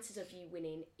the chances of you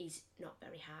winning is not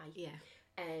very high. Yeah.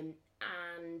 And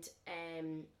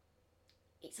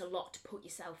it's a lot to put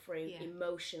yourself through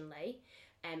emotionally.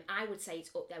 I would say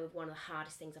it's up there with one of the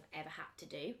hardest things I've ever had to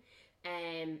do.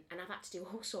 And I've had to do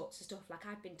all sorts of stuff. Like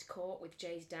I've been to court with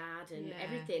Jay's dad and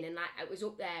everything, and like it was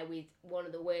up there with one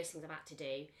of the worst things I've had to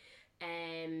do.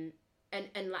 And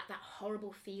like that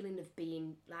horrible feeling of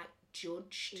being like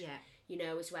judged, you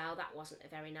know, as well. That wasn't a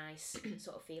very nice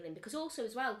sort of feeling, because also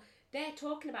as well, they're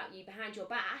talking about you behind your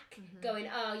back, going,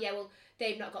 oh yeah, well,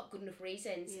 they've not got good enough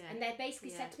reasons. And they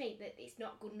basically said to me that it's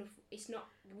not good enough, it's not,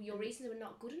 your reasons were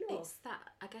not good enough. It's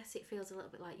that, I guess it feels a little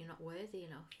bit like you're not worthy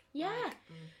enough. Yeah. Like,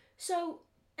 So,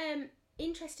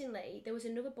 interestingly, there was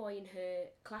another boy in her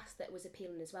class that was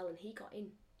appealing as well, and he got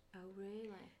in. Oh, really?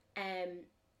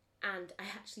 And I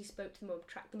actually spoke to the mum,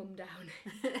 tracked the mum down.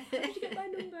 How did you get my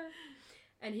number?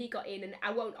 And he got in, and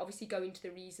I won't obviously go into the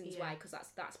reasons why, because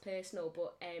that's personal,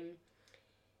 but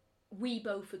we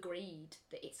both agreed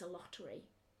that it's a lottery.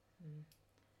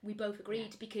 We both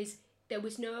agreed because there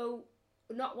was not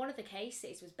one of the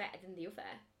cases was better than the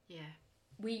other. Yeah.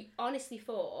 We honestly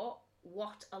thought,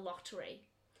 what a lottery.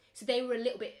 So they were a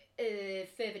little bit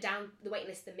further down the waiting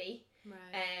list than me.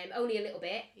 Right. Only a little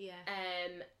bit. Yeah.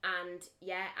 And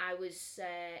yeah, I was.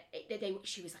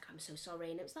 She was like, "I'm so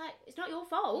sorry," and it was like, "It's not your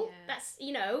fault. Yeah. That's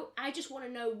I just want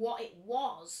to know what it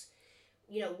was.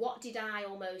 What did I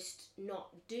almost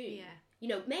not do? Yeah.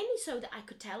 Mainly so that I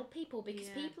could tell people, because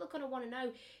people are gonna want to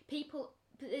know.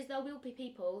 There will be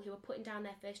people who are putting down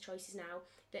their first choices now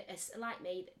that are like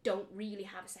me, that don't really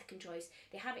have a second choice.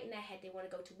 They have it in their head, they want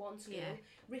to go to one school. Yeah.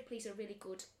 Ripley's a really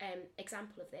good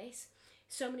example of this.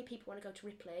 So many people want to go to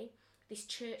Ripley. This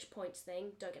church points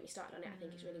thing, don't get me started on it, I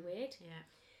think it's really weird. Yeah.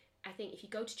 I think if you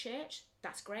go to church,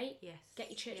 that's great. Yes. Get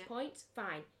your church points,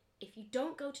 fine. If you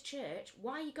don't go to church,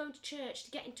 why are you going to church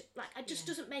to get into... it just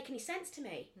doesn't make any sense to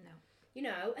me.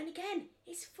 No. And again,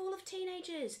 it's full of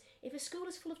teenagers. If a school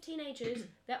is full of teenagers,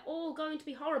 they're all going to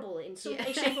be horrible in some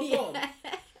way, shape or form.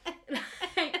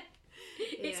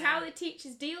 It's how the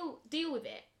teachers deal with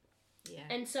it. Yeah.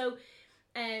 And so,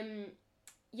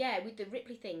 with the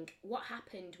Ripley thing, what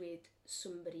happened with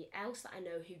somebody else that I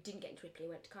know who didn't get into Ripley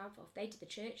and went to Carnforth, they did the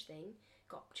church thing,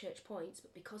 got church points,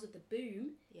 but because of the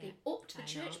boom, they upped the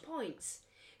church points.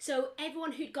 So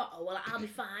everyone who'd got, I'll be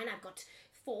fine, I've got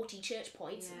 40 church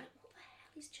points. Yeah. I'm like, what the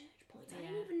hell is church points? I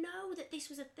didn't even know that this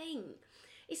was a thing.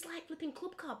 It's like flipping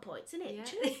club card points, isn't it? Yeah.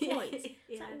 Church points.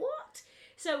 It's like, what?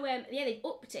 So, they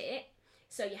upped it.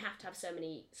 So you have to have so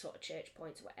many sort of church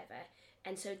points or whatever.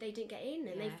 And so they didn't get in,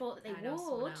 and they thought that they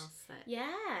would.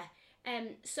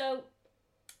 So,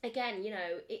 again,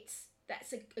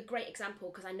 that's a great example,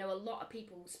 because I know a lot of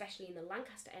people, especially in the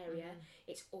Lancaster area,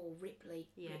 it's all Ripley,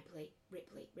 Ripley.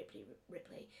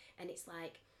 And it's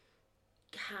like,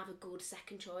 have a good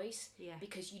second choice,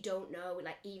 because you don't know,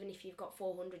 even if you've got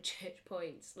 400 church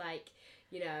points, and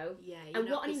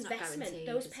what an investment.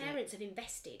 Those parents have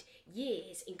invested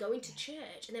years in going to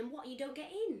church, and then what, you don't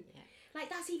get in.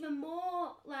 That's even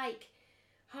more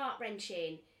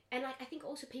heart-wrenching. And I think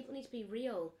also people need to be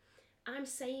real. I'm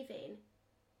saving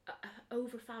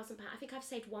over £1,000. I think I've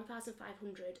saved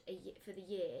 1,500 a year for the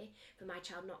year for my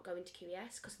child not going to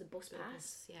QES because of the bus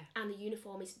pass. And the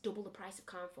uniform is double the price of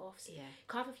Carnforth's.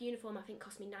 Carnforth uniform I think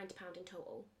cost me £90 in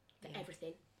total for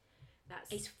everything.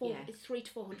 It's £300 to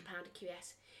 £400 at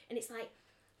QS, and it's like,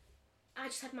 I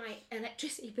just had my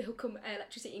electricity and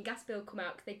gas bill come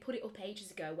out, because they put it up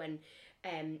ages ago when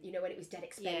when it was dead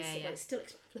expensive. Well, it's still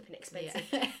flipping expensive,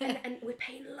 and we're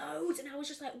paying loads, and I was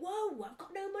just like, whoa, I've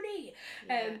got no money.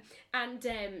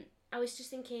 I was just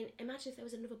thinking, imagine if there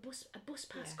was a bus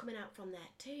pass coming out from there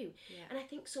too. And I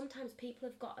think sometimes people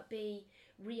have got to be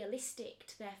realistic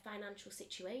to their financial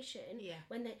situation. Yeah.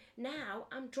 When now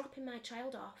I'm dropping my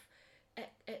child off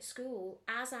at school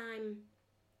as I'm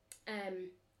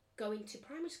going to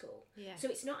primary school. Yeah. So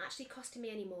it's not actually costing me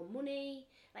any more money.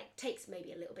 Like, takes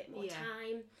maybe a little bit more Yeah.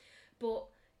 time, but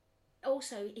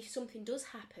also if something does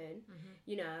happen,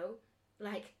 you know,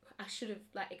 like I should have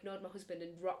like ignored my husband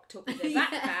and rocked up with a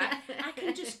backpack. I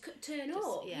can just turn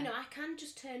up. Yeah. You know, I can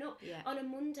just turn up. Yeah. On a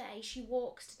Monday, she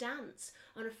walks to dance.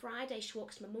 On a Friday, she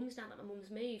walks to my mum's now that my mum's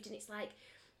moved, and it's like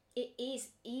it is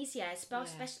easier,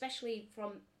 especially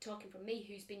from talking from me,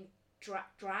 who's been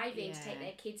driving to take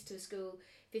their kids to a school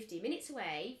 15 minutes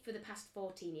away for the past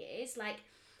 14 years. Like,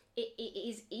 it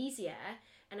is easier,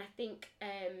 and I think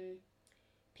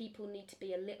people need to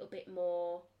be a little bit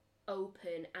more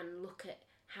open and look at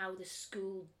how the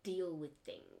school deal with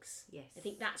things. Yes. I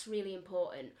think that's really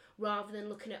important, rather than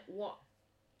looking at what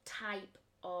type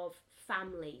of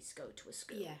families go to a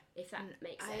school. Yeah. If that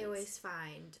makes sense. I always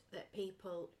find that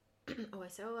people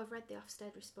always say, I've read the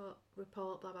Ofsted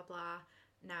report, blah, blah, blah.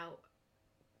 Now,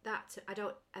 that I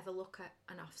don't ever look at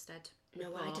an Ofsted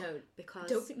report. No, I don't. Because I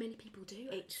don't think many people do,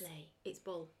 actually. It's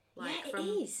bull. Like, yeah, it from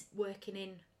is. working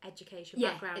in education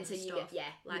backgrounds and stuff.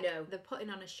 Like, you know. they're putting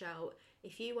on a show.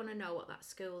 If you want to know what that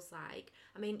school's like,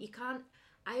 I mean, you can't,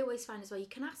 I always find as well, you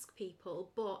can ask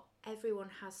people, but everyone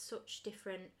has such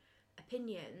different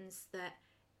opinions that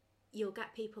you'll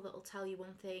get people that will tell you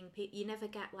one thing. You never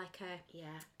get like a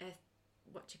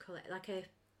what do you call it, like a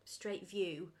straight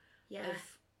view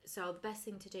of, so the best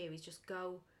thing to do is just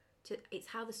go to, it's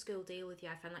how the school deal with you.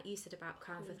 I find, like you said about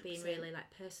Carnforth being really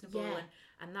like personable,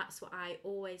 and that's what I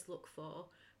always look for,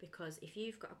 because if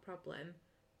you've got a problem,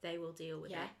 they will deal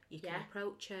with it. You can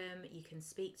approach them, you can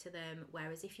speak to them,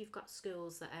 whereas if you've got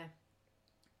schools that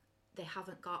they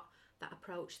haven't got that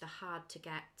approach, they're hard to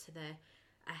get to the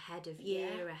ahead of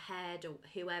year, ahead, or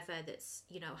whoever that's,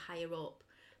 you know, higher up,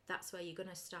 that's where you're going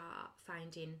to start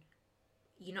finding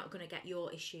you're not going to get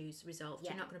your issues resolved.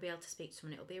 You're not going to be able to speak to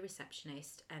someone. It'll be a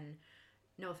receptionist, and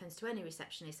no offence to any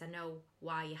receptionist, I know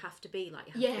why you have to be like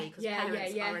you have to be, because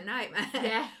parents are a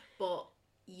nightmare. But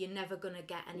you're never going to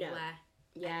get anywhere.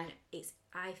 And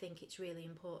I think it's really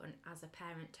important as a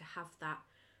parent to have that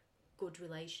good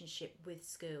relationship with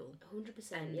school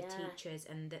 100%, and the teachers,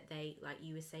 and that they, like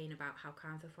you were saying about how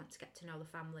Carnforth want to get to know the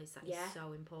families, that is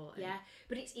so important.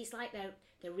 But it's like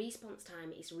their response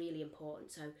time is really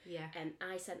important. So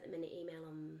I sent them an email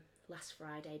on last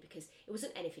Friday, because it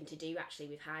wasn't anything to do actually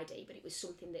with Heidi, but it was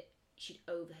something that she'd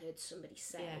overheard somebody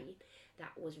say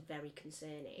that was very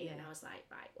concerning, and I was like,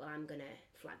 right, well, I'm gonna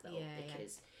flag that up,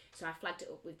 because so I flagged it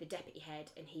up with the deputy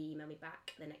head, and he emailed me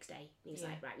back the next day, and he was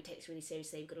like, right, we take this really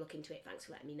seriously, we've got to look into it, thanks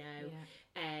for letting me know.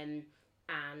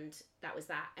 And that was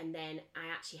that. And then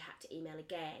I actually had to email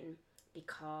again,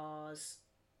 because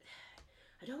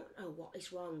I don't know what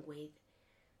is wrong with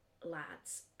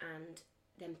lads and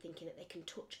them thinking that they can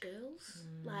touch girls.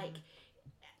 Like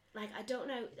I don't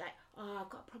know, like, oh, I've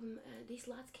got a problem, these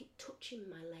lads keep touching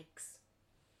my legs.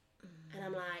 And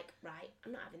I'm like, right,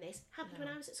 I'm not having this. Happened when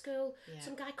I was at school.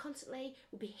 Some guy constantly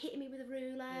would be hitting me with a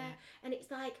ruler, and it's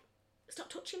like, stop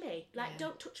touching me. Like,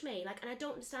 don't touch me. Like, and I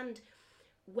don't understand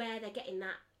where they're getting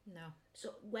that.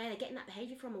 So where they're getting that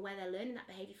behaviour from, or where they're learning that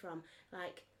behaviour from.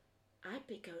 Like, I'd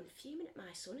be going fuming at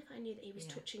my son if I knew that he was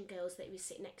touching girls that he was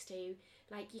sitting next to.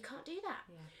 Like, you can't do that.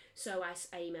 So I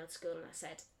emailed school and I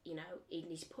said, you know,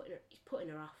 he's putting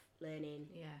her off learning.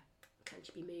 Can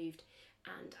she be moved?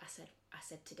 And I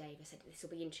said to Dave, I said, this will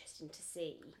be interesting to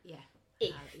see.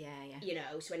 If, you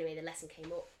know, so anyway, the lesson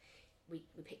came up. We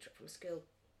picked her up from school.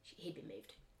 He'd been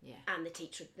moved. And the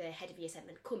teacher, the head of year 7,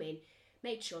 come in,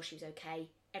 made sure she was okay,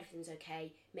 everything's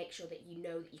okay, make sure that you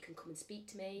know that you can come and speak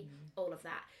to me, all of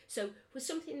that. So it was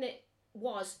something that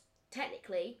was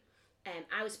technically,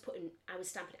 I was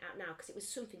stamping it out now, because it was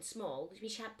something small. I mean,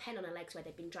 she had pen on her legs where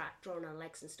they'd been drawn on her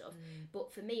legs and stuff.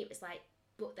 But for me, it was like,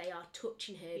 but they are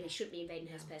touching her, they shouldn't be invading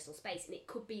her personal space, and it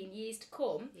could be in years to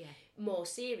come more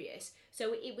serious.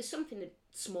 So it was something that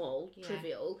small,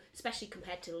 trivial, especially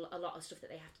compared to a lot of stuff that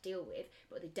they have to deal with,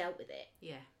 but they dealt with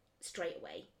it straight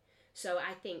away. So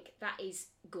I think that is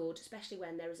good, especially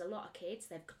when there is a lot of kids.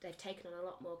 They've taken on a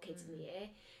lot more kids in the year.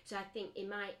 So I think in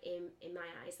my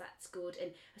eyes, that's good.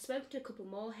 And I've spoken to a couple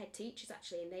more head teachers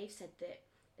actually, and they've said that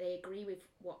they agree with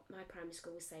what my primary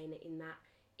school was saying, in that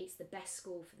it's the best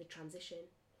school for the transition.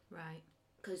 Right.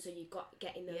 Because so you've got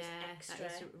getting those extra.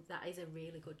 That is a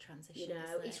really good transition. You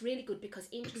know, it's really good, because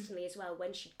interestingly as well,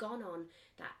 when she'd gone on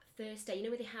that Thursday, you know,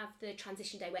 where they have the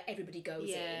transition day where everybody goes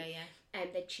in. And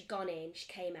then she'd gone in, she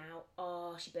came out,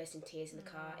 she burst into tears in the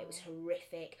car. It was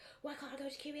horrific. Why can't I go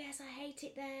to QES? I hate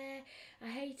it there. I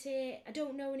hate it. I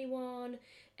don't know anyone.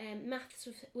 Maths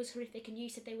was horrific, and you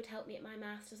said they would help me at my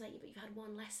maths. I was like, yeah, but you've had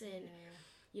one lesson.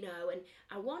 You know, and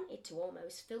I wanted to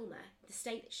almost film her, the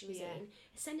state that she was in,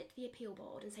 send it to the appeal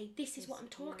board and say, this is what I'm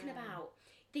talking about.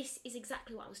 This is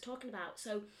exactly what I was talking about.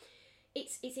 So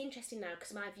it's interesting now,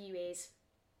 because my view is,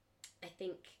 I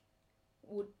think,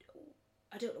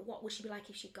 I don't know, what would she be like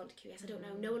if she'd gone to QS? I don't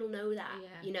know. No one will know that,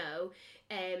 you know.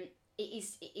 It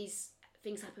is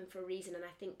things happen for a reason, and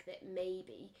I think that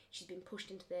maybe she's been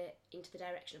pushed into the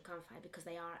direction of Campfire because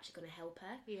they are actually going to help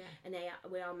her, and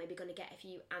we are maybe going to get a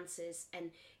few answers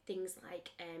and things like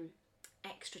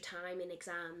extra time in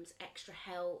exams, extra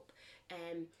help,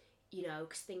 you know,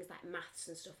 because things like maths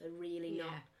and stuff are really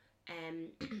not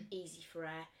easy for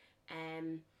her,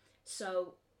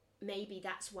 so maybe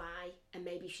that's why. And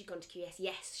maybe if she'd gone to QS,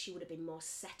 yes, she would have been more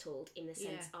settled in the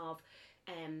sense of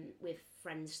with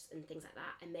friends and things like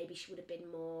that, and maybe she would have been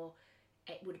more,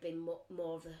 it would have been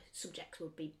more of the subjects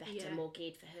would be better, more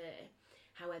geared for her.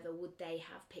 However, would they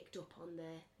have picked up on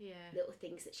the little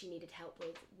things that she needed help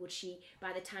with? Would she,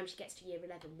 by the time she gets to year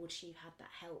 11, would she have had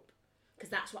that help? Because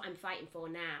that's what I'm fighting for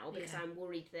now, because I'm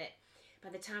worried that by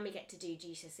the time we get to do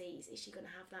GCSEs, is she going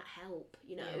to have that help,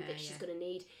 you know, that she's going to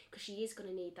need? Because she is going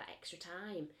to need that extra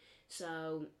time.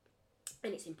 So,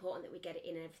 and it's important that we get it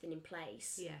in and everything in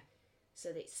place. So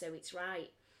it's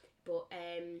right. But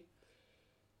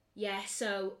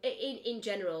so in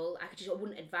general, I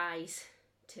wouldn't advise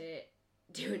to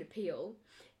do an appeal,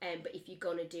 but if you're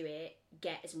gonna do it,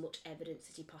 get as much evidence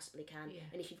as you possibly can.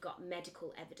 And if you've got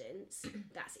medical evidence,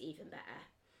 that's even better.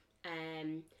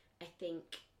 I think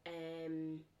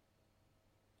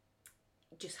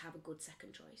just have a good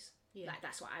second choice. Like,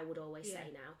 that's what I would always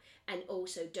say now. And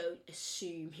also, don't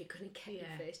assume you're going to get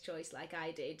your first choice like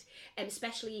I did.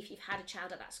 Especially if you've had a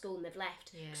child at that school and they've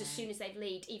left. Because as soon as they've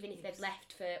left, even if they've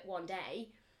left for one day,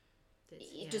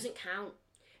 it doesn't count.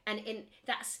 And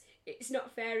it's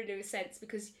not fair in a sense,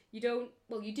 because you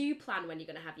do plan when you're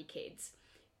going to have your kids,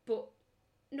 but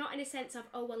not in a sense of,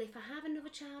 if I have another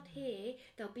child here,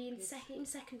 they'll be in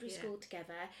secondary school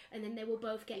together, and then they will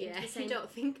both get into the same... You don't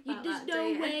think about There's that,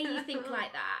 no way you think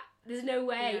like that. There's no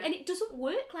way. And it doesn't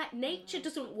work like... Nature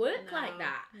doesn't work like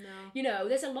that. No. You know,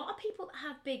 there's a lot of people that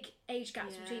have big age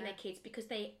gaps between their kids because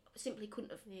they simply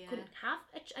couldn't have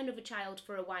another child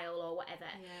for a while or whatever.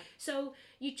 So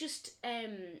you just...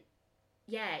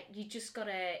 you just got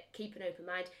to keep an open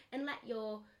mind and let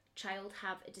your child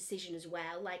have a decision as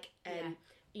well. Like...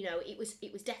 You know, it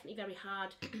was definitely very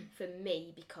hard for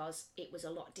me because it was a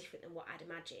lot different than what I'd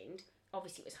imagined.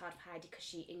 Obviously, it was hard for Heidi because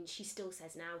she still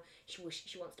says now she wants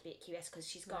to be at QS because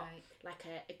she's got like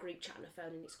a group chat on her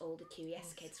phone, and it's all the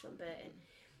QS kids from Burton,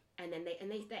 and then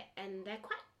they're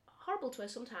quite horrible to her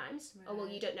sometimes. Oh, well,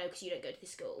 you don't know because you don't go to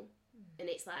this school, and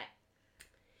it's like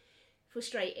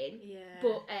frustrating.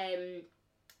 But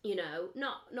you know,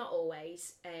 not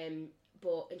always.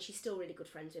 But and she's still really good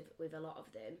friends with a lot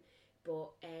of them.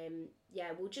 But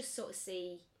we'll just sort of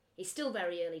see. It's still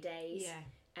very early days,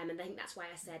 and I think that's why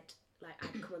I said like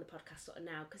I'd come on the podcast sort of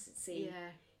now, because to see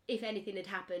if anything had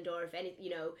happened, or if any,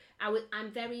 you know,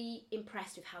 I'm very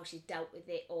impressed with how she's dealt with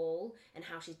it all and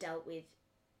how she's dealt with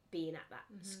being at that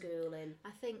school. And I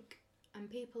think, and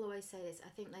people always say this, I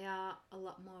think they are a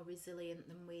lot more resilient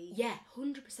than we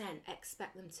 100%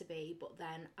 expect them to be. But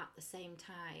then at the same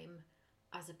time,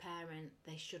 as a parent,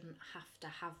 they shouldn't have to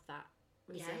have that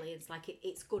resilience. Like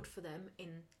it's good for them in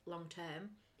long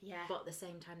term, but at the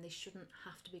same time they shouldn't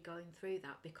have to be going through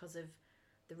that because of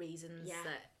the reasons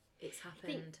that it's happened. I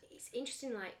think it's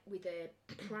interesting, like with a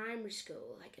primary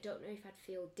school, like I don't know if I'd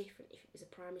feel different if it was a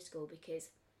primary school, because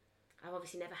I've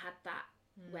obviously never had that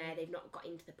where they've not got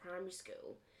into the primary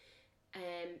school.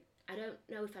 I don't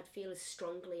know if I'd feel as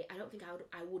strongly. I don't think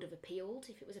I would have appealed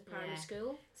if it was a primary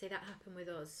school. See, that happened with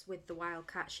us. With the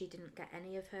Wildcat, she didn't get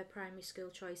any of her primary school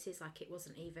choices. Like, it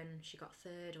wasn't even, she got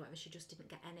third or whatever, she just didn't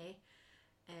get any.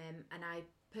 And I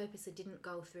purposely didn't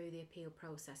go through the appeal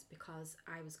process because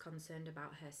I was concerned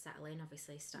about her settling,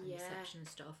 obviously, starting reception and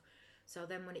stuff. So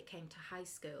then when it came to high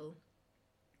school,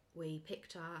 we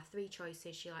picked our 3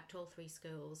 choices. She liked all 3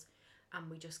 schools, and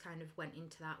we just kind of went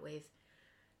into that with,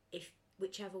 if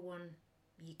whichever one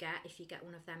you get, if you get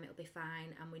one of them, it'll be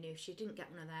fine. And we knew if she didn't get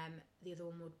one of them, the other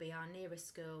one would be our nearest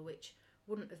school, which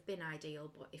wouldn't have been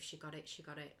ideal, but if she got it, she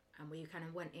got it. And we kind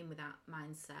of went in with that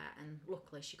mindset, and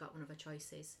luckily she got one of her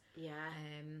choices.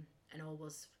 And all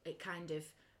was, it kind of,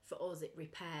 for us, it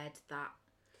repaired that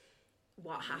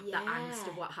that angst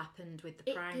of what happened with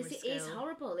the primary school. Because it is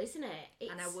horrible, isn't it?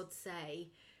 And I would say,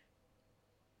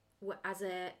 as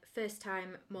a first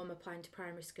time mum applying to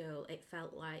primary school, it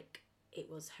felt like it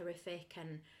was horrific,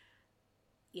 and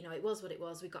you know, it was what it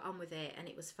was. We got on with it and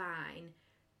it was fine,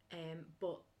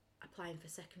 but applying for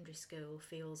secondary school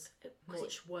feels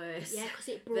much worse. Yeah, because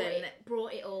it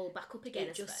brought it all back up again.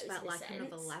 It just felt like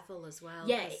another level as well.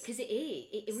 Yeah, because it is.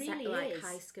 It really like is.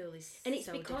 High school is, and it's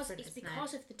so because different, it's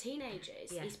because of the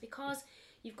teenagers. Yeah. It's because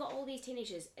you've got all these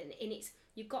teenagers, and it's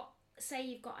you've got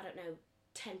I don't know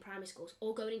 10 primary schools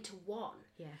all going into one.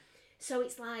 Yeah. So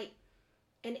it's like,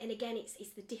 and again, it's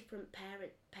the different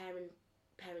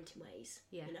parenting ways.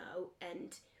 Yeah. You know,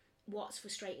 and what's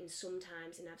frustrating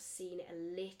sometimes, and I've seen it a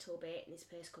little bit in this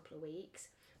first couple of weeks,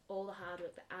 all the hard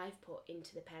work that I've put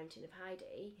into the parenting of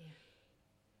Heidi,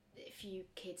 a few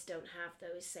kids don't have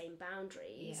those same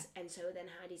boundaries, and so then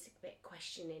Heidi's a bit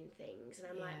questioning things, and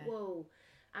I'm like, whoa,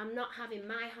 I'm not having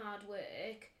my hard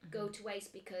work go to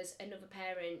waste because another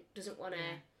parent doesn't want to,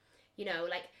 you know,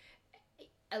 like,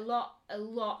 a lot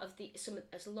of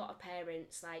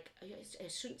parents, like, I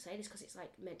shouldn't say this because it's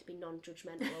like meant to be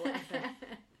non-judgmental or whatever,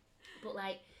 but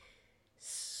like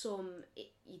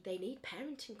they need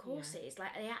parenting courses.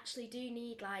 Like they actually do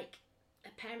need like a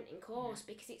parenting course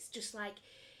because it's just like,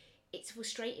 it's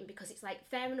frustrating because it's like,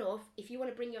 fair enough if you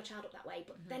want to bring your child up that way,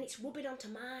 but then it's rubbing onto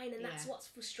mine, and that's what's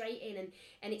frustrating,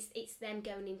 and it's them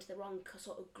going into the wrong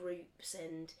sort of groups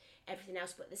and everything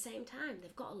else. But at the same time,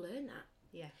 they've got to learn that.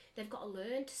 Yeah. They've got to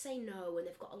learn to say no, and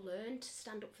they've got to learn to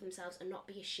stand up for themselves and not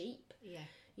be a sheep. Yeah.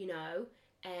 You know?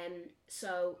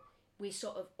 So we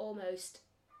sort of almost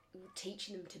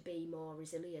teaching them to be more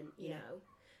resilient, you know?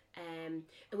 And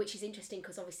which is interesting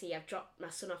because obviously I've dropped my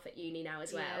son off at uni now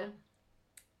as well. Yeah.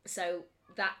 So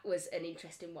that was an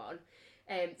interesting one.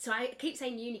 So I keep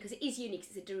saying uni because it is uni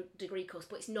because it's a degree course,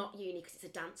 but it's not uni because it's a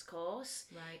dance course.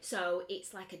 Right. So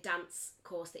it's like a dance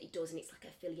course that he does, and it's like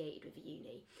affiliated with a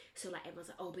uni. So like everyone's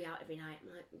like, "Oh, I'll be out every night."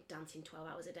 I'm like, dancing 12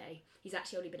 hours a day. He's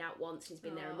actually only been out once, and he's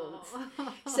been there a month.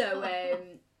 So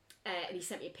and he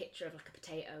sent me a picture of like a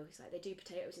potato. He's like, "They do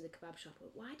potatoes in the kebab shop." I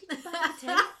went, "Why did you buy a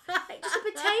potato? Like just a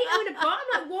potato in a pot?"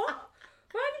 I'm like, "What?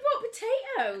 Why have you bought a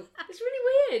potato? It's really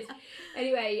weird."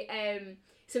 Anyway,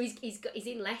 so he's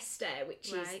in Leicester,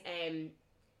 which is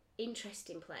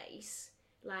interesting place.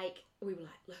 Like we were like,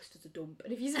 Leicester's a dump,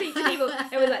 and if you speak to people,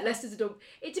 everyone's like, Leicester's a dump.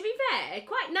 It, to be fair,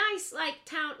 quite nice, like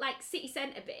town, like city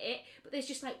centre bit, but there's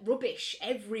just like rubbish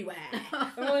everywhere.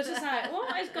 And I was just like,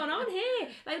 what has gone on here?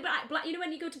 Like, you know,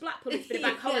 when you go to Blackpool, it's been a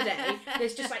bank holiday.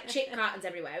 There's just like chip cartons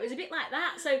everywhere. It was a bit like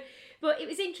that. So, but it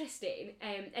was interesting.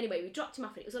 Anyway, we dropped him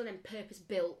off, and it was one of them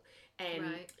purpose-built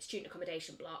student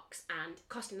accommodation blocks, and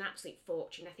costing an absolute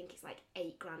fortune. I think it's like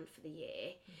 $8,000 for the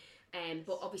year.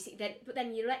 But obviously,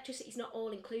 then your electricity's not all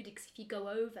included because if you go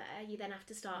over, you then have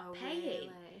to start paying.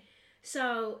 Really?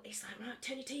 So it's like, right,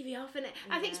 turn your TV off, and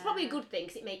I think it's probably a good thing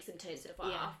because it makes them turn stuff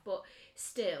off. But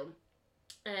still,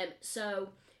 so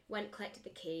went, collected the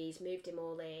keys, moved him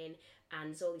all in,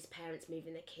 and there's all these parents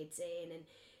moving their kids in, and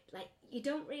like you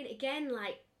don't really get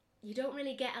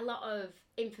a lot of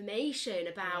information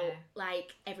about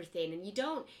like everything, and you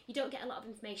don't get a lot of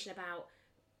information about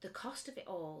the cost of it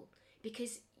all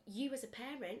because you as a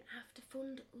parent have to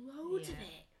fund loads of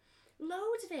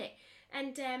it,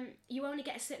 and you only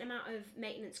get a certain amount of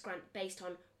maintenance grant based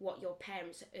on what your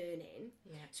parents are earning.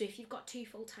 So if you've got 2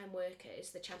 full-time workers,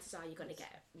 the chances are you're going to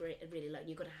get really low, and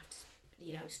you're going to have to,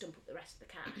 you know, stump up the rest of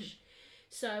the cash.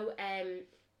 So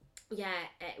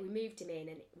we moved him in,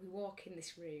 and we walk in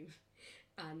this room,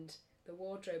 and the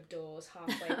wardrobe door's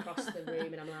halfway across the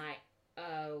room, and I'm like,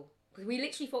 oh. Because we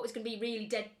literally thought it was going to be really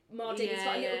dead modern. He's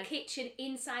got a little kitchen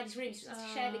inside his room, so he has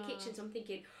to share the kitchen. So I'm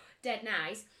thinking, dead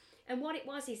nice. And what it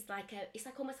was is like it's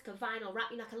like almost like a vinyl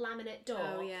wrap, you know, like a laminate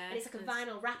door. And it's like a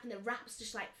vinyl wrap, and the wrap's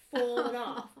just like fallen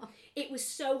off. It was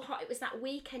so hot. It was that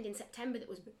weekend in September that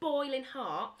was boiling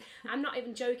hot. I'm not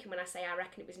even joking when I say I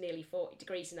reckon it was nearly 40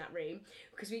 degrees in that room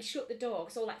because we shut the door.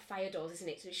 It's all like fire doors, isn't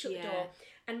it? So we shut the door,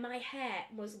 and my hair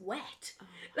was wet.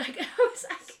 Like I was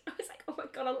like, oh my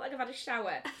god, I look like I've had a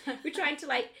shower. We're trying to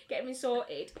like get everything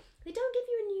sorted. They don't give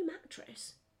you a new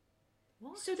mattress.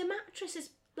 What? So the mattress is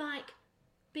like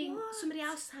being somebody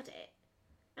else had it,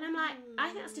 and I'm like, I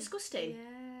think that's disgusting.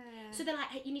 So they're like,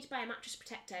 hey, you need to buy a mattress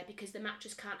protector because the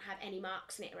mattress can't have any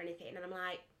marks in it or anything, and I'm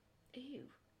like, ew.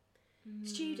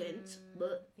 Students,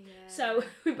 but so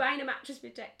we're buying a mattress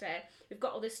protector. We've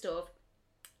got all this stuff.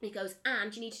 And he goes,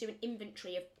 and you need to do an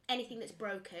inventory of anything that's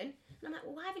broken. And I'm like,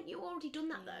 well, why haven't you already done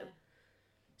that though?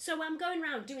 So I'm going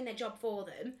around doing their job for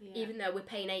them, even though we're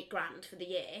paying $8,000 for the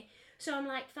year. So I'm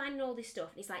like finding all this stuff,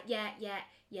 and he's like, yeah.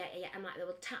 I'm like, well,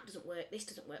 the tap doesn't work, this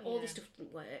doesn't work, all this stuff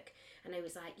doesn't work. And I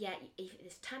was like, yeah, if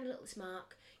there's a tiny little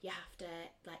mark, you have to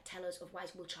like tell us,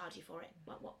 otherwise we'll charge you for it.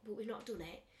 What? But we've not done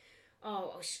it.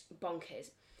 Oh,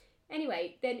 bonkers.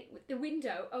 Anyway, then the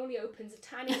window only opens a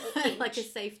tiny little inch. Like a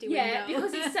safety window. Yeah,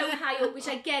 because it's so high up, which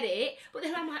I get it. But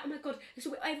then I'm like, oh my God,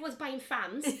 so everyone's buying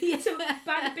fans. So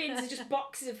by the bins, there's just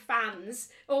boxes of fans.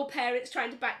 All parents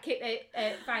trying to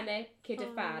find their kid a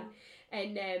fan.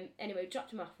 And anyway, we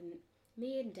dropped them off, and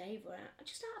me and Dave were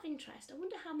just out of interest. I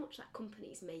wonder how much that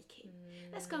company's making.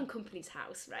 Let's go on company's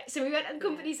house, right? So we went on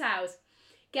company's house.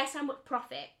 Guess how much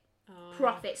profit?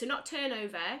 Profit. So not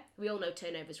turnover. We all know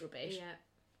turnover's rubbish. Yeah.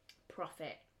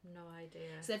 Profit. No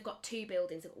idea. So they've got 2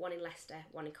 buildings. They've got one in Leicester,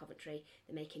 one in Coventry.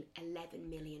 They're making 11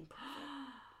 million profit.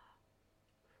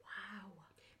 Wow.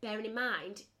 Bearing in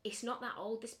mind, it's not that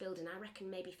old, this building. I reckon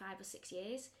maybe 5 or 6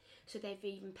 years. So they've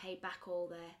even paid back all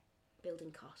their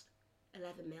building cost.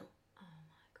 11 mil. Oh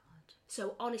my God.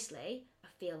 So honestly, I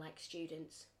feel like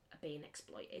students are being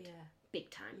exploited. Yeah.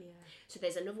 Big time. Yeah. So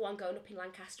there's another one going up in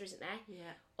Lancaster, isn't there?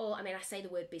 Yeah. Or, I mean, I say the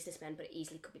word businessmen, but it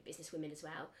easily could be businesswomen as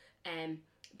well.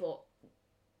 But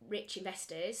rich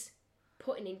investors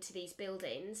putting into these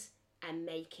buildings and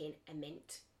making a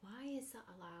mint. Why is that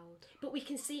allowed? But we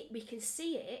can see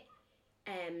it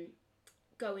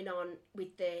going on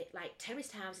with the like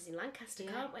terraced houses in Lancaster,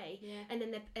 can't we? Yeah. And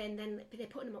then they're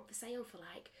putting them up for sale for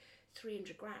like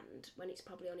 300 grand when it's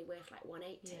probably only worth like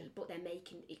 180, but they're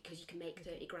making it because you can make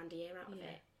 30 grand a year out of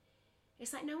it.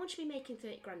 It's like no one should be making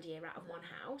 30 grand a year out of one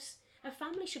house. A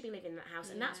family should be living in that house,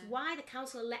 and that's why the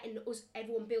council are letting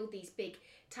everyone build these big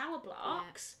tower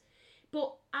blocks.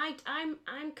 But I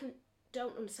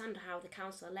don't understand how the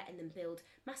council are letting them build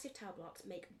massive tower blocks,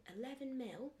 make 11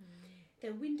 mil.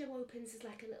 The window opens as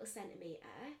like a little centimetre.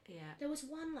 Yeah. There was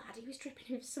one lad, he was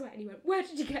dripping in sweat, and he went, "Where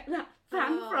did you get that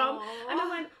fan from?" And I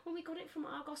went, "Well, we got it from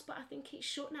Argos, but I think it's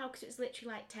shut now because it was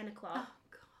literally like 10 o'clock. Oh,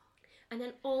 God. And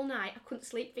then all night I couldn't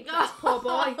sleep thinking about this poor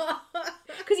boy.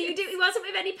 Because he wasn't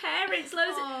with any parents.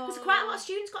 There's quite a lot of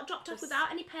students got dropped off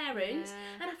without any parents.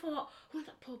 Yeah. And I thought, oh,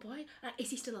 that poor boy, like, is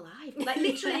he still alive? Like,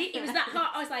 literally, it was that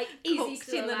hot. I was like, is he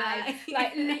still alive?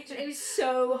 Like, literally, it was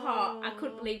so hot. I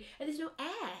couldn't believe. And there's no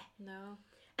air. No.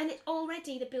 And it's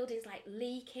already, the building's like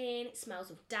leaking. It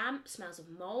smells of damp, smells of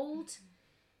mould.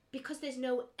 Because there's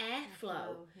no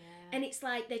airflow. And it's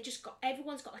like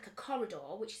everyone's got like a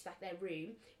corridor, which is like their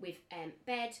room, with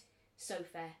bed,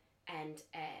 sofa, and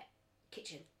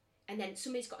kitchen. And then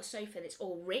somebody's got a sofa that's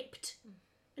all ripped.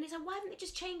 And it's like, why haven't they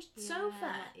just changed the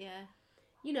sofa? Yeah.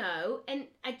 You know, and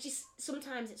I just,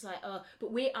 sometimes it's like, oh, but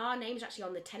our names are actually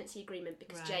on the tenancy agreement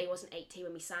because Jay wasn't 18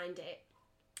 when we signed it.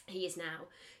 He is now.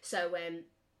 So,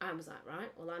 I was like,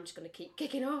 right, well, I'm just going to keep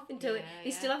kicking off until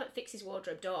they still haven't fixed his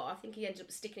wardrobe door. I think he ended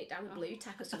up sticking it down with blue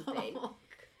tack or something.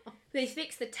 They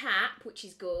fixed the tap, which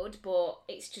is good, but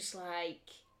it's just like...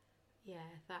 Yeah,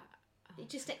 that... You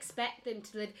just expect them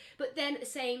to live... But then at the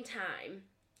same time,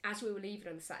 as we were leaving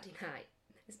on the Saturday night,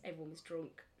 everyone was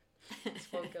drunk.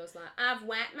 This one girl's like, "I've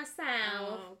wet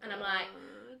myself." And I'm like,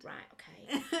 right,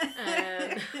 okay.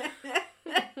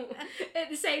 At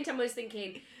the same time, I was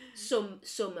thinking... Some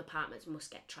apartments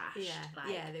must get trashed.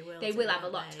 Yeah, they will. They will have a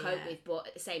lot to cope with, but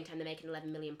at the same time they're making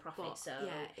 11 million profit, so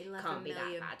it can't be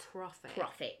that bad.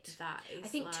 Profit. That is. I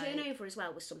think turnover as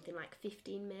well was something like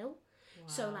 15 mil. Wow.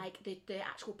 So like the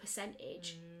actual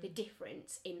percentage, the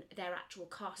difference in their actual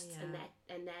costs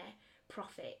and their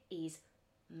profit is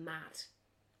mad.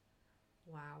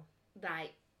 Wow.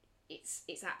 Like it's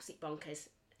absolute bonkers.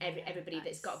 Everybody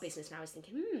that's got a business now is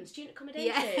thinking, student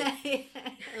accommodation.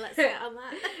 Let's get on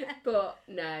that. But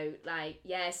no,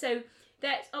 so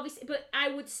that's obviously, but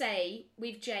I would say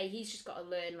with Jay, he's just got to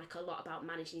learn like a lot about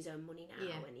managing his own money now,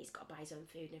 and he's got to buy his own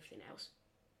food and everything else.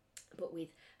 But with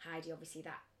Heidi, obviously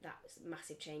that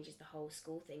massive changes the whole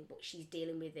school thing, but she's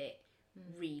dealing with it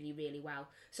really, really well.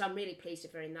 So I'm really pleased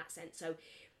with her in that sense. So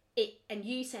and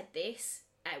you said this,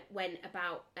 when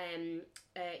about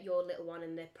your little one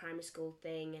and the primary school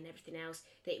thing and everything else,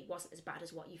 that it wasn't as bad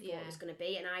as what you thought it was going to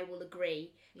be, and I will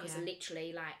agree, because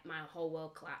literally like my whole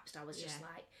world collapsed. I was just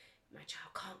like, my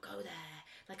child can't go there.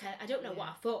 Like I don't know what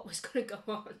I thought was going to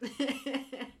go on.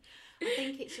 I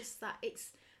think it's just that it's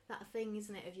that thing,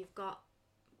 isn't it, if you've got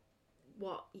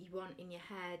what you want in your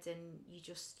head and you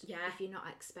just if you're not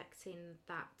expecting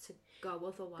that to go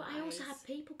otherwise. But I also had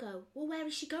people go, "Well, where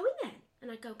is she going then?" And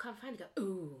I go, "Can't find her." Go,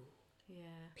 "Ooh." Yeah.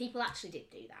 People actually did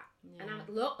do that. Yeah. And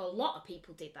a lot of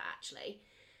people did that actually.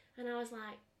 And I was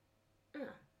like,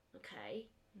 "Oh, okay."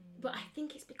 But I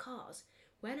think it's because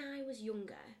when I was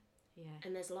younger,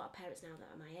 and there's a lot of parents now that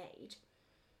are my age,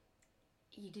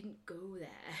 you didn't go there.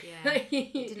 Yeah.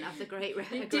 You didn't have the great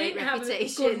reputation, have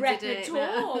a good rep at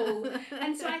all.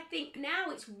 And so I think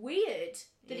now it's weird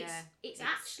that it's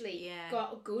actually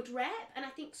got a good rep, and I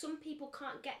think some people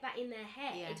can't get that in their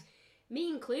head, me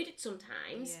included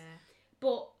sometimes.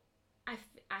 But I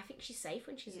think she's safe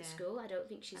when she's at school. I don't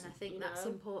think she's. And I think that's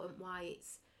important.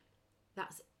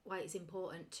 That's why it's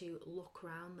important to look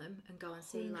around them and go and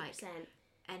see 100%. Like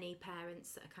any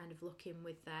parents that are kind of looking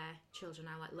with their children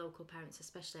now, like local parents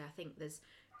especially. I think there's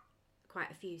quite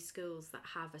a few schools that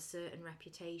have a certain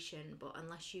reputation, but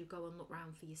unless you go and look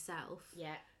around for yourself,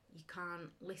 you can't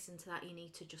listen to that. You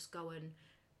need to just go and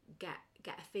get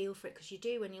a feel for it, because you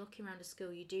do, when you're looking around a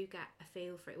school, you do get a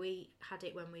feel for it. We had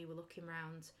it when we were looking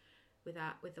around with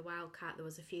the Wildcat. There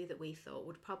was a few that we thought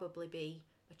would probably be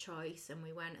a choice, and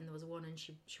we went, and there was one, and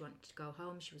she wanted to go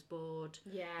home. She was bored.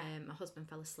 My husband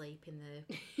fell asleep in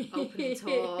the opening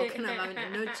talk, and I'm having to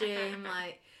nudge him,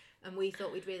 like, and we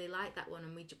thought we'd really like that one,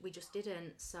 and we just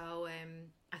didn't. So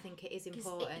I think it is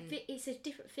important. It's a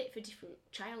different fit for different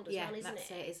child as well, isn't it?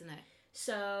 That's it, isn't it?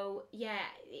 So it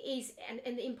is,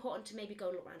 and important to maybe go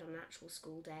and look around on an actual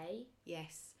school day.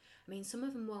 Yes, I mean, some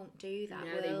of them won't do that,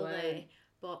 no, will they?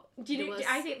 But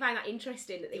I find that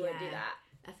interesting that they won't do that.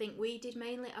 I think we did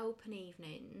mainly open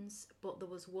evenings, but there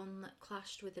was one that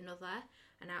clashed with another,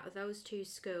 and out of those two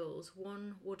schools,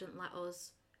 one wouldn't let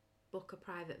us book a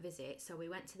private visit, so we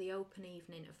went to the open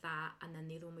evening of that, and then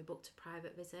the other one we booked a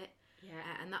private visit.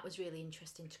 And that was really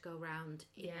interesting to go around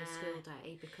in the school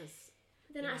day, because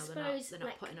then I suppose they're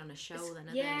not putting on a show then,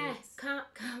 are they?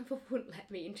 Carnival wouldn't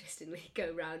let me, interestingly,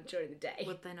 go round during the day.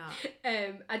 Would they not?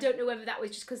 I don't know whether that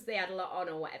was just because they had a lot on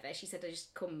or whatever. She said I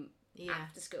just come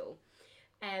after school.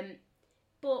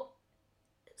 But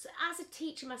so as a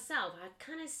teacher myself, I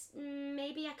kind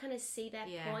of see their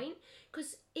point,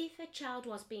 because if a child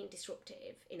was being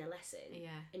disruptive in a lesson,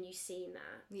 and you've seen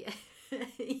that,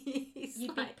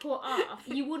 you'd be put off.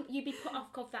 You'd be put off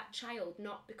of that child,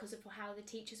 not because of how the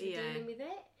teachers were dealing with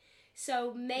it.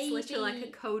 So maybe it's literally like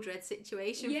a code red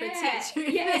situation for a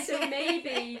teacher. So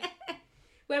maybe.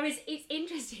 Whereas it's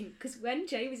interesting, because when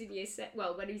Jay was in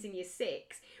when he was in year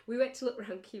 6, we went to look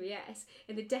around QES,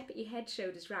 and the deputy head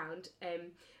showed us round,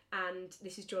 and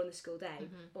this is during the school day.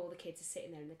 All the kids are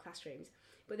sitting there in the classrooms,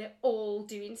 but they're all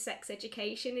doing sex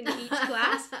education in each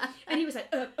class, and he was like,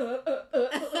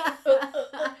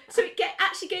 So it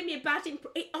actually gave me a bad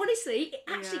impression. It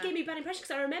gave me a bad impression,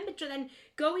 because I remember then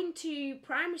going to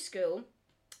primary school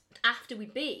after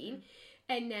we'd been.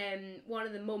 And one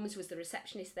of the mums was the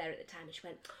receptionist there at the time, and she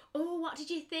went, "Oh, what did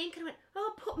you think?" And I went,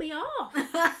 "Oh, put me off." I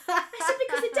said,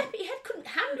 because the deputy head couldn't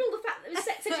handle the fact that there was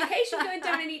sex education going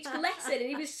down in each lesson, and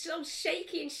he was so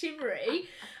shaky and shivery.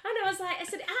 And I was like, I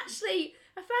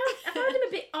found him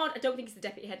a bit odd. I don't think he's the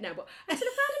deputy head now, but I said,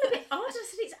 I found him a bit odd. I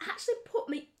said, it's actually put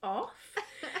me off.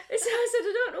 And so I said,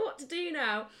 I don't know what to do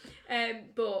now.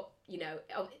 But,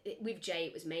 with Jay,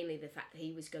 it was mainly the fact that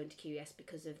he was going to QES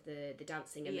because of the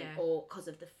dancing, and or because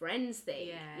of the friends thing.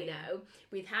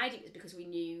 With Heidi, it was because we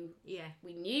knew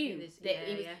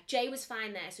that Jay was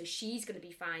fine there, so she's going to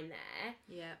be fine there.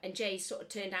 And Jay sort of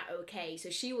turned out okay, so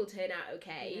she will turn out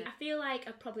okay. I feel like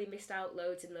I've probably missed out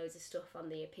loads and loads of stuff on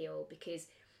the appeal, because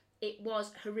it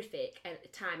was horrific at the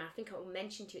time. I think I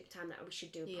mentioned to you at the time that we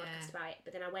should do a podcast about it,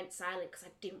 but then I went silent because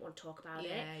I didn't want to talk about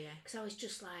it. Because I was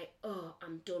just like, oh,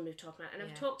 I'm done with talking about it.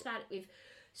 And I've talked about it with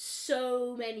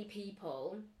so many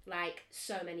people,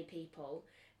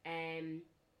 and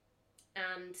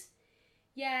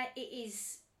it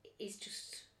is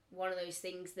just one of those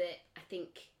things that I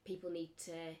think people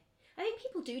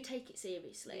do take it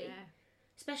seriously,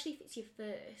 especially if it's your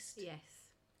first.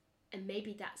 And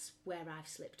maybe that's where I've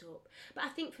slipped up. But I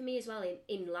think for me as well,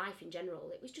 in life in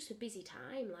general, it was just a busy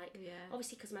time.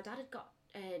 Obviously, because my dad had got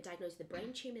diagnosed with a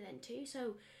brain tumour then too.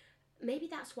 So maybe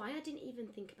that's why I didn't even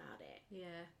think about it.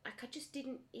 I just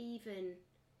didn't even...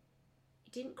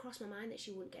 It didn't cross my mind that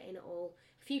she wouldn't get in at all.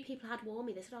 A few people had warned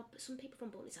me. They said, but some people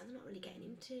from Bolton Sands are not really getting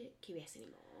into QS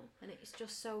anymore. And it's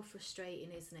just so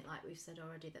frustrating, isn't it? Like we've said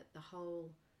already, that the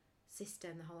whole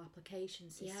system, the whole application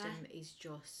system is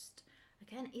just...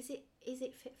 Again, is it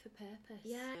fit for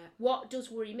purpose? What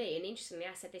does worry me, and interestingly,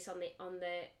 I said this on the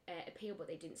appeal, but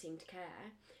they didn't seem to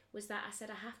care, was that I said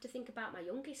I have to think about my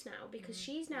youngest now, because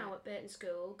she's now at Burton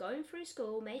School, going through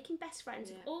school, making best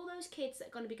friends with all those kids that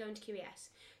are going to be going to QES.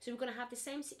 So we're going to have the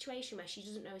same situation where she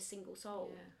doesn't know a single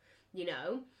soul,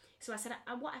 So I said,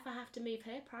 what if I have to move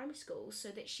her primary school so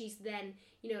that she's then,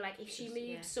 like if she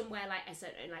moved somewhere like, I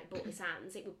don't know, like Bolton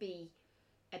Sands, it would be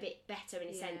a bit better in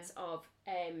a sense of...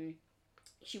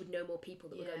 she would know more people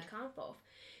that were going to Carnforth.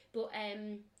 But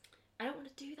I don't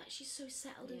want to do that. She's so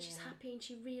settled and she's happy and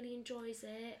she really enjoys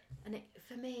it. And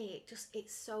for me,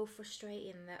 it's so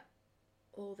frustrating that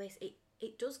all this,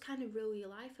 it does kind of rule your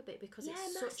life a bit, because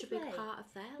it's such a big part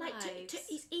of their lives.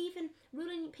 It's even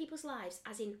ruling people's lives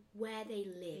as in where they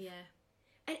live. Yeah.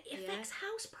 And it affects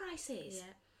house prices.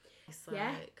 Yeah. It's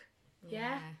like...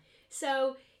 Yeah.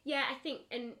 So, I think,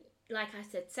 and like I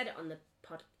said it on the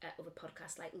other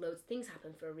podcast, like loads of things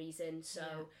happen for a reason. So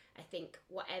I think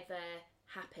whatever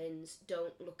happens,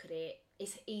 don't look at it.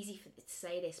 It's easy to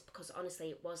say this because honestly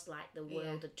it was like the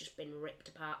world had just been ripped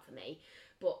apart for me,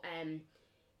 but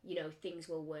things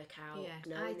will work out.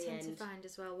 I tend to find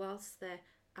as well, whilst the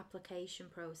application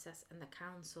process and the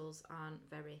councils aren't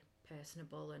very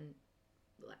personable and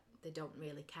they don't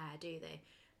really care, do they?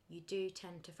 You do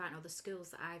tend to find, or the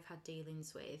schools that I've had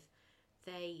dealings with,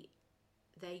 they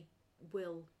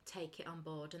will take it on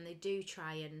board and they do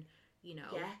try and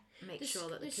make sure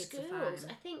that the kids are fine.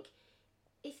 I think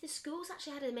if the schools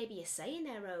actually had maybe a say in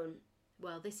their own,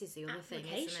 well, this is the other thing,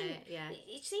 isn't it? Yeah,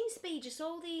 it seems to be just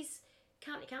all these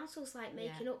county councils like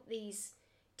making up these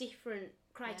different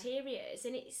criterias,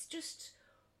 and it's just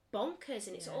bonkers,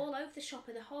 and it's all over the shop,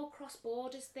 and the whole cross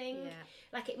borders thing.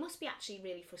 Like, it must be actually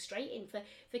really frustrating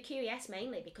for QES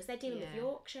mainly, because they're dealing with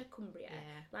Yorkshire, Cumbria,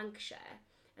 Lancashire,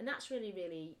 and that's really,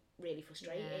 really, really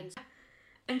frustrating.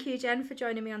 Thank you, Jen, for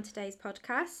joining me on today's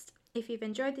podcast. If you've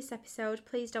enjoyed this episode,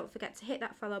 please don't forget to hit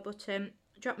that follow button,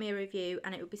 drop me a review,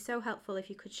 and it would be so helpful if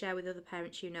you could share with other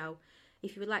parents you know.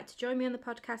 If you would like to join me on the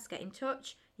podcast, get in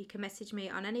touch. You can message me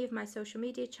on any of my social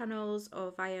media channels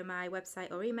or via my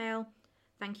website or email.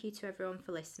 Thank you to everyone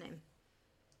for listening.